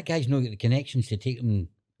 but that guy's not got the connections to take them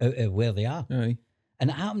out of where they are. Aye. And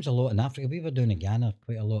it happens a lot in Africa. We were down in Ghana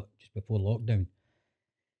quite a lot just before lockdown.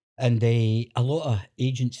 And a lot of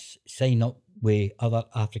agents sign up with other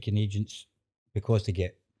African agents because they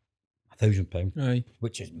get £1,000, Aye.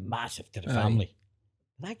 which is massive to the Aye. family.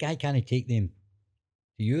 That guy can't take them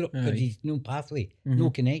to Europe because Aye. he's no pathway, no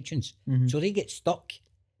connections. So they get stuck,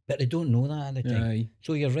 but they don't know that at the time. Aye.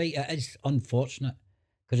 So you're right, it is unfortunate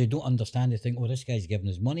because they don't understand. They think, oh, this guy's giving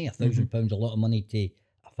his money, £1,000, a lot of money to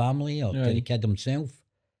a family or to the Aye. kid himself.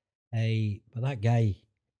 But that guy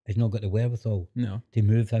has not got the wherewithal No. to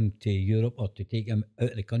move him to Europe or to take him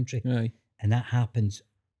out of the country. Aye. And that happens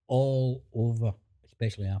all over,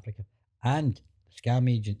 especially Africa. And the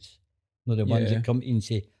scam agents, the ones Yeah. that come to you and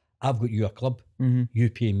say, I've got you a club, you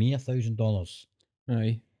pay me $1,000.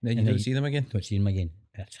 Aye. Then you And don't see them again. Don't see them again.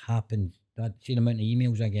 It's happened. I've seen the amount of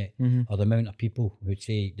emails I get or the amount of people who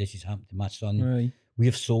say, this has happened to my son. Aye.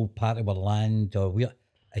 We've sold part of our land, or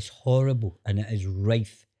it's horrible, and it is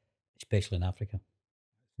rife, especially in Africa.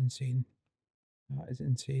 Insane. That is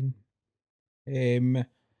insane.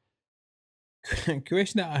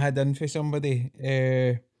 Question that I had in for somebody,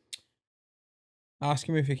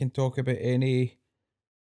 asking me if we can talk about any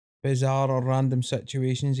bizarre or random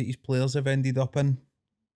situations that his players have ended up in.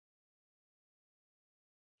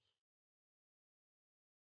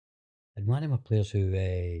 And one of my players who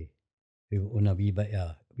on a wee bit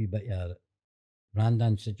of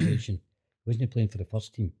random situation, wasn't playing for the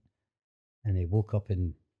first team, and he woke up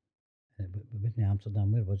in it wasn't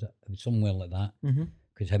Amsterdam. Where was it? It was somewhere like that.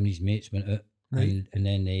 Because him and his mates went out, Right. and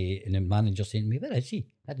then the manager said to me, "Where is he?"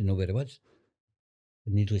 I didn't know where he was.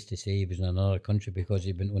 But needless to say, he was in another country because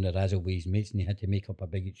he'd been on a razzle with his mates, and he had to make up a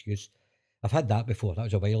big excuse. I've had that before. That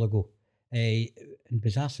was a while ago. In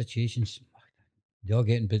bizarre situations, they all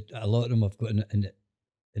get in, a lot of them have got in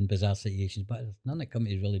bizarre situations, but there's none that come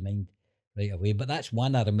to really mind right away. But that's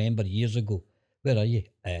one I remember years ago. Where are you?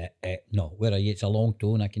 No, where are you? It's a long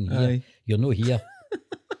tone. I can hear. Aye. You're not here.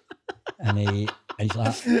 and he's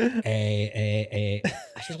like, I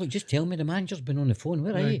said, look, just tell me, the manager's been on the phone.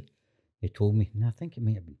 Where are you? He told me. And I think it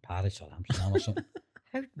might have been Paris or Amsterdam or something.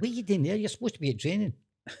 What are you doing there? You're supposed to be at training.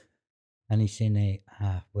 And he's saying,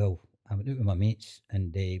 well, I went out with my mates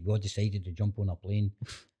and we all decided to jump on a plane.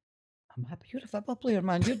 I'm happy. You're a football player,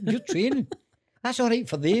 man. You're training. That's all right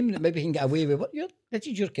for them. That maybe can get away with what this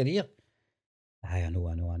is your career. I know.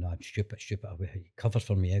 I'm stupid. He covers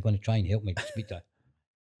for me. I'm going to try and help me speak to.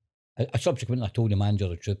 I subsequently told the manager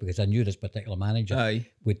the truth because I knew this particular manager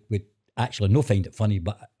would actually not find it funny.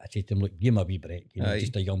 But I said to him, look, give him a wee break.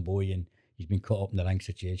 Just a young boy, and he's been caught up in the rank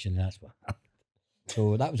situation. And that's what.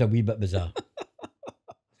 So that was a wee bit bizarre.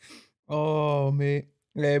 Oh, mate.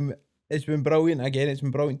 It's been brilliant. Again, it's been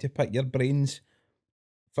brilliant to pick your brains.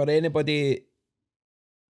 For anybody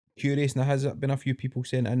curious, and there has been a few people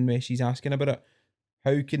sent in messages asking about it,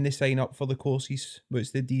 how can they sign up for the courses?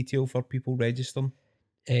 What's the detail for people registering?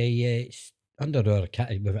 It's under our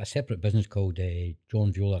we've got a separate business called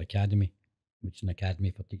John Viola Academy, which is an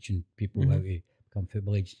academy for teaching people how to become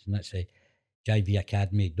football agents, and that's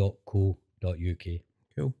jvacademy.co.uk.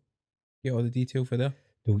 Cool. Get all the detail for there.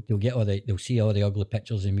 They'll get they'll see all the ugly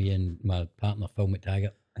pictures of me and my partner Phil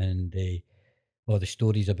McTaggart, and all the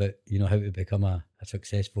stories about how to become a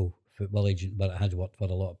successful football agent. But it has worked for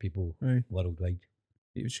a lot of people worldwide.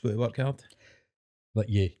 You just got to work hard. But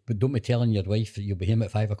don't be telling your wife that you'll be home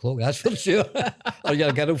at 5 o'clock, that's for sure. Or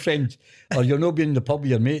your girlfriend, or you'll not be in the pub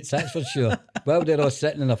with your mates, that's for sure. While they're all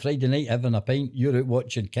sitting on a Friday night having a pint, you're out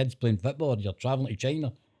watching kids playing football, or you're travelling to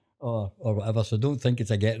China or whatever. So don't think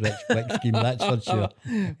it's a get rich quick scheme, that's for sure.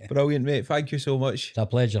 Brilliant, mate. Thank you so much. It's a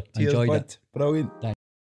pleasure. Cheers, Enjoyed bud. it. Brilliant. Thanks.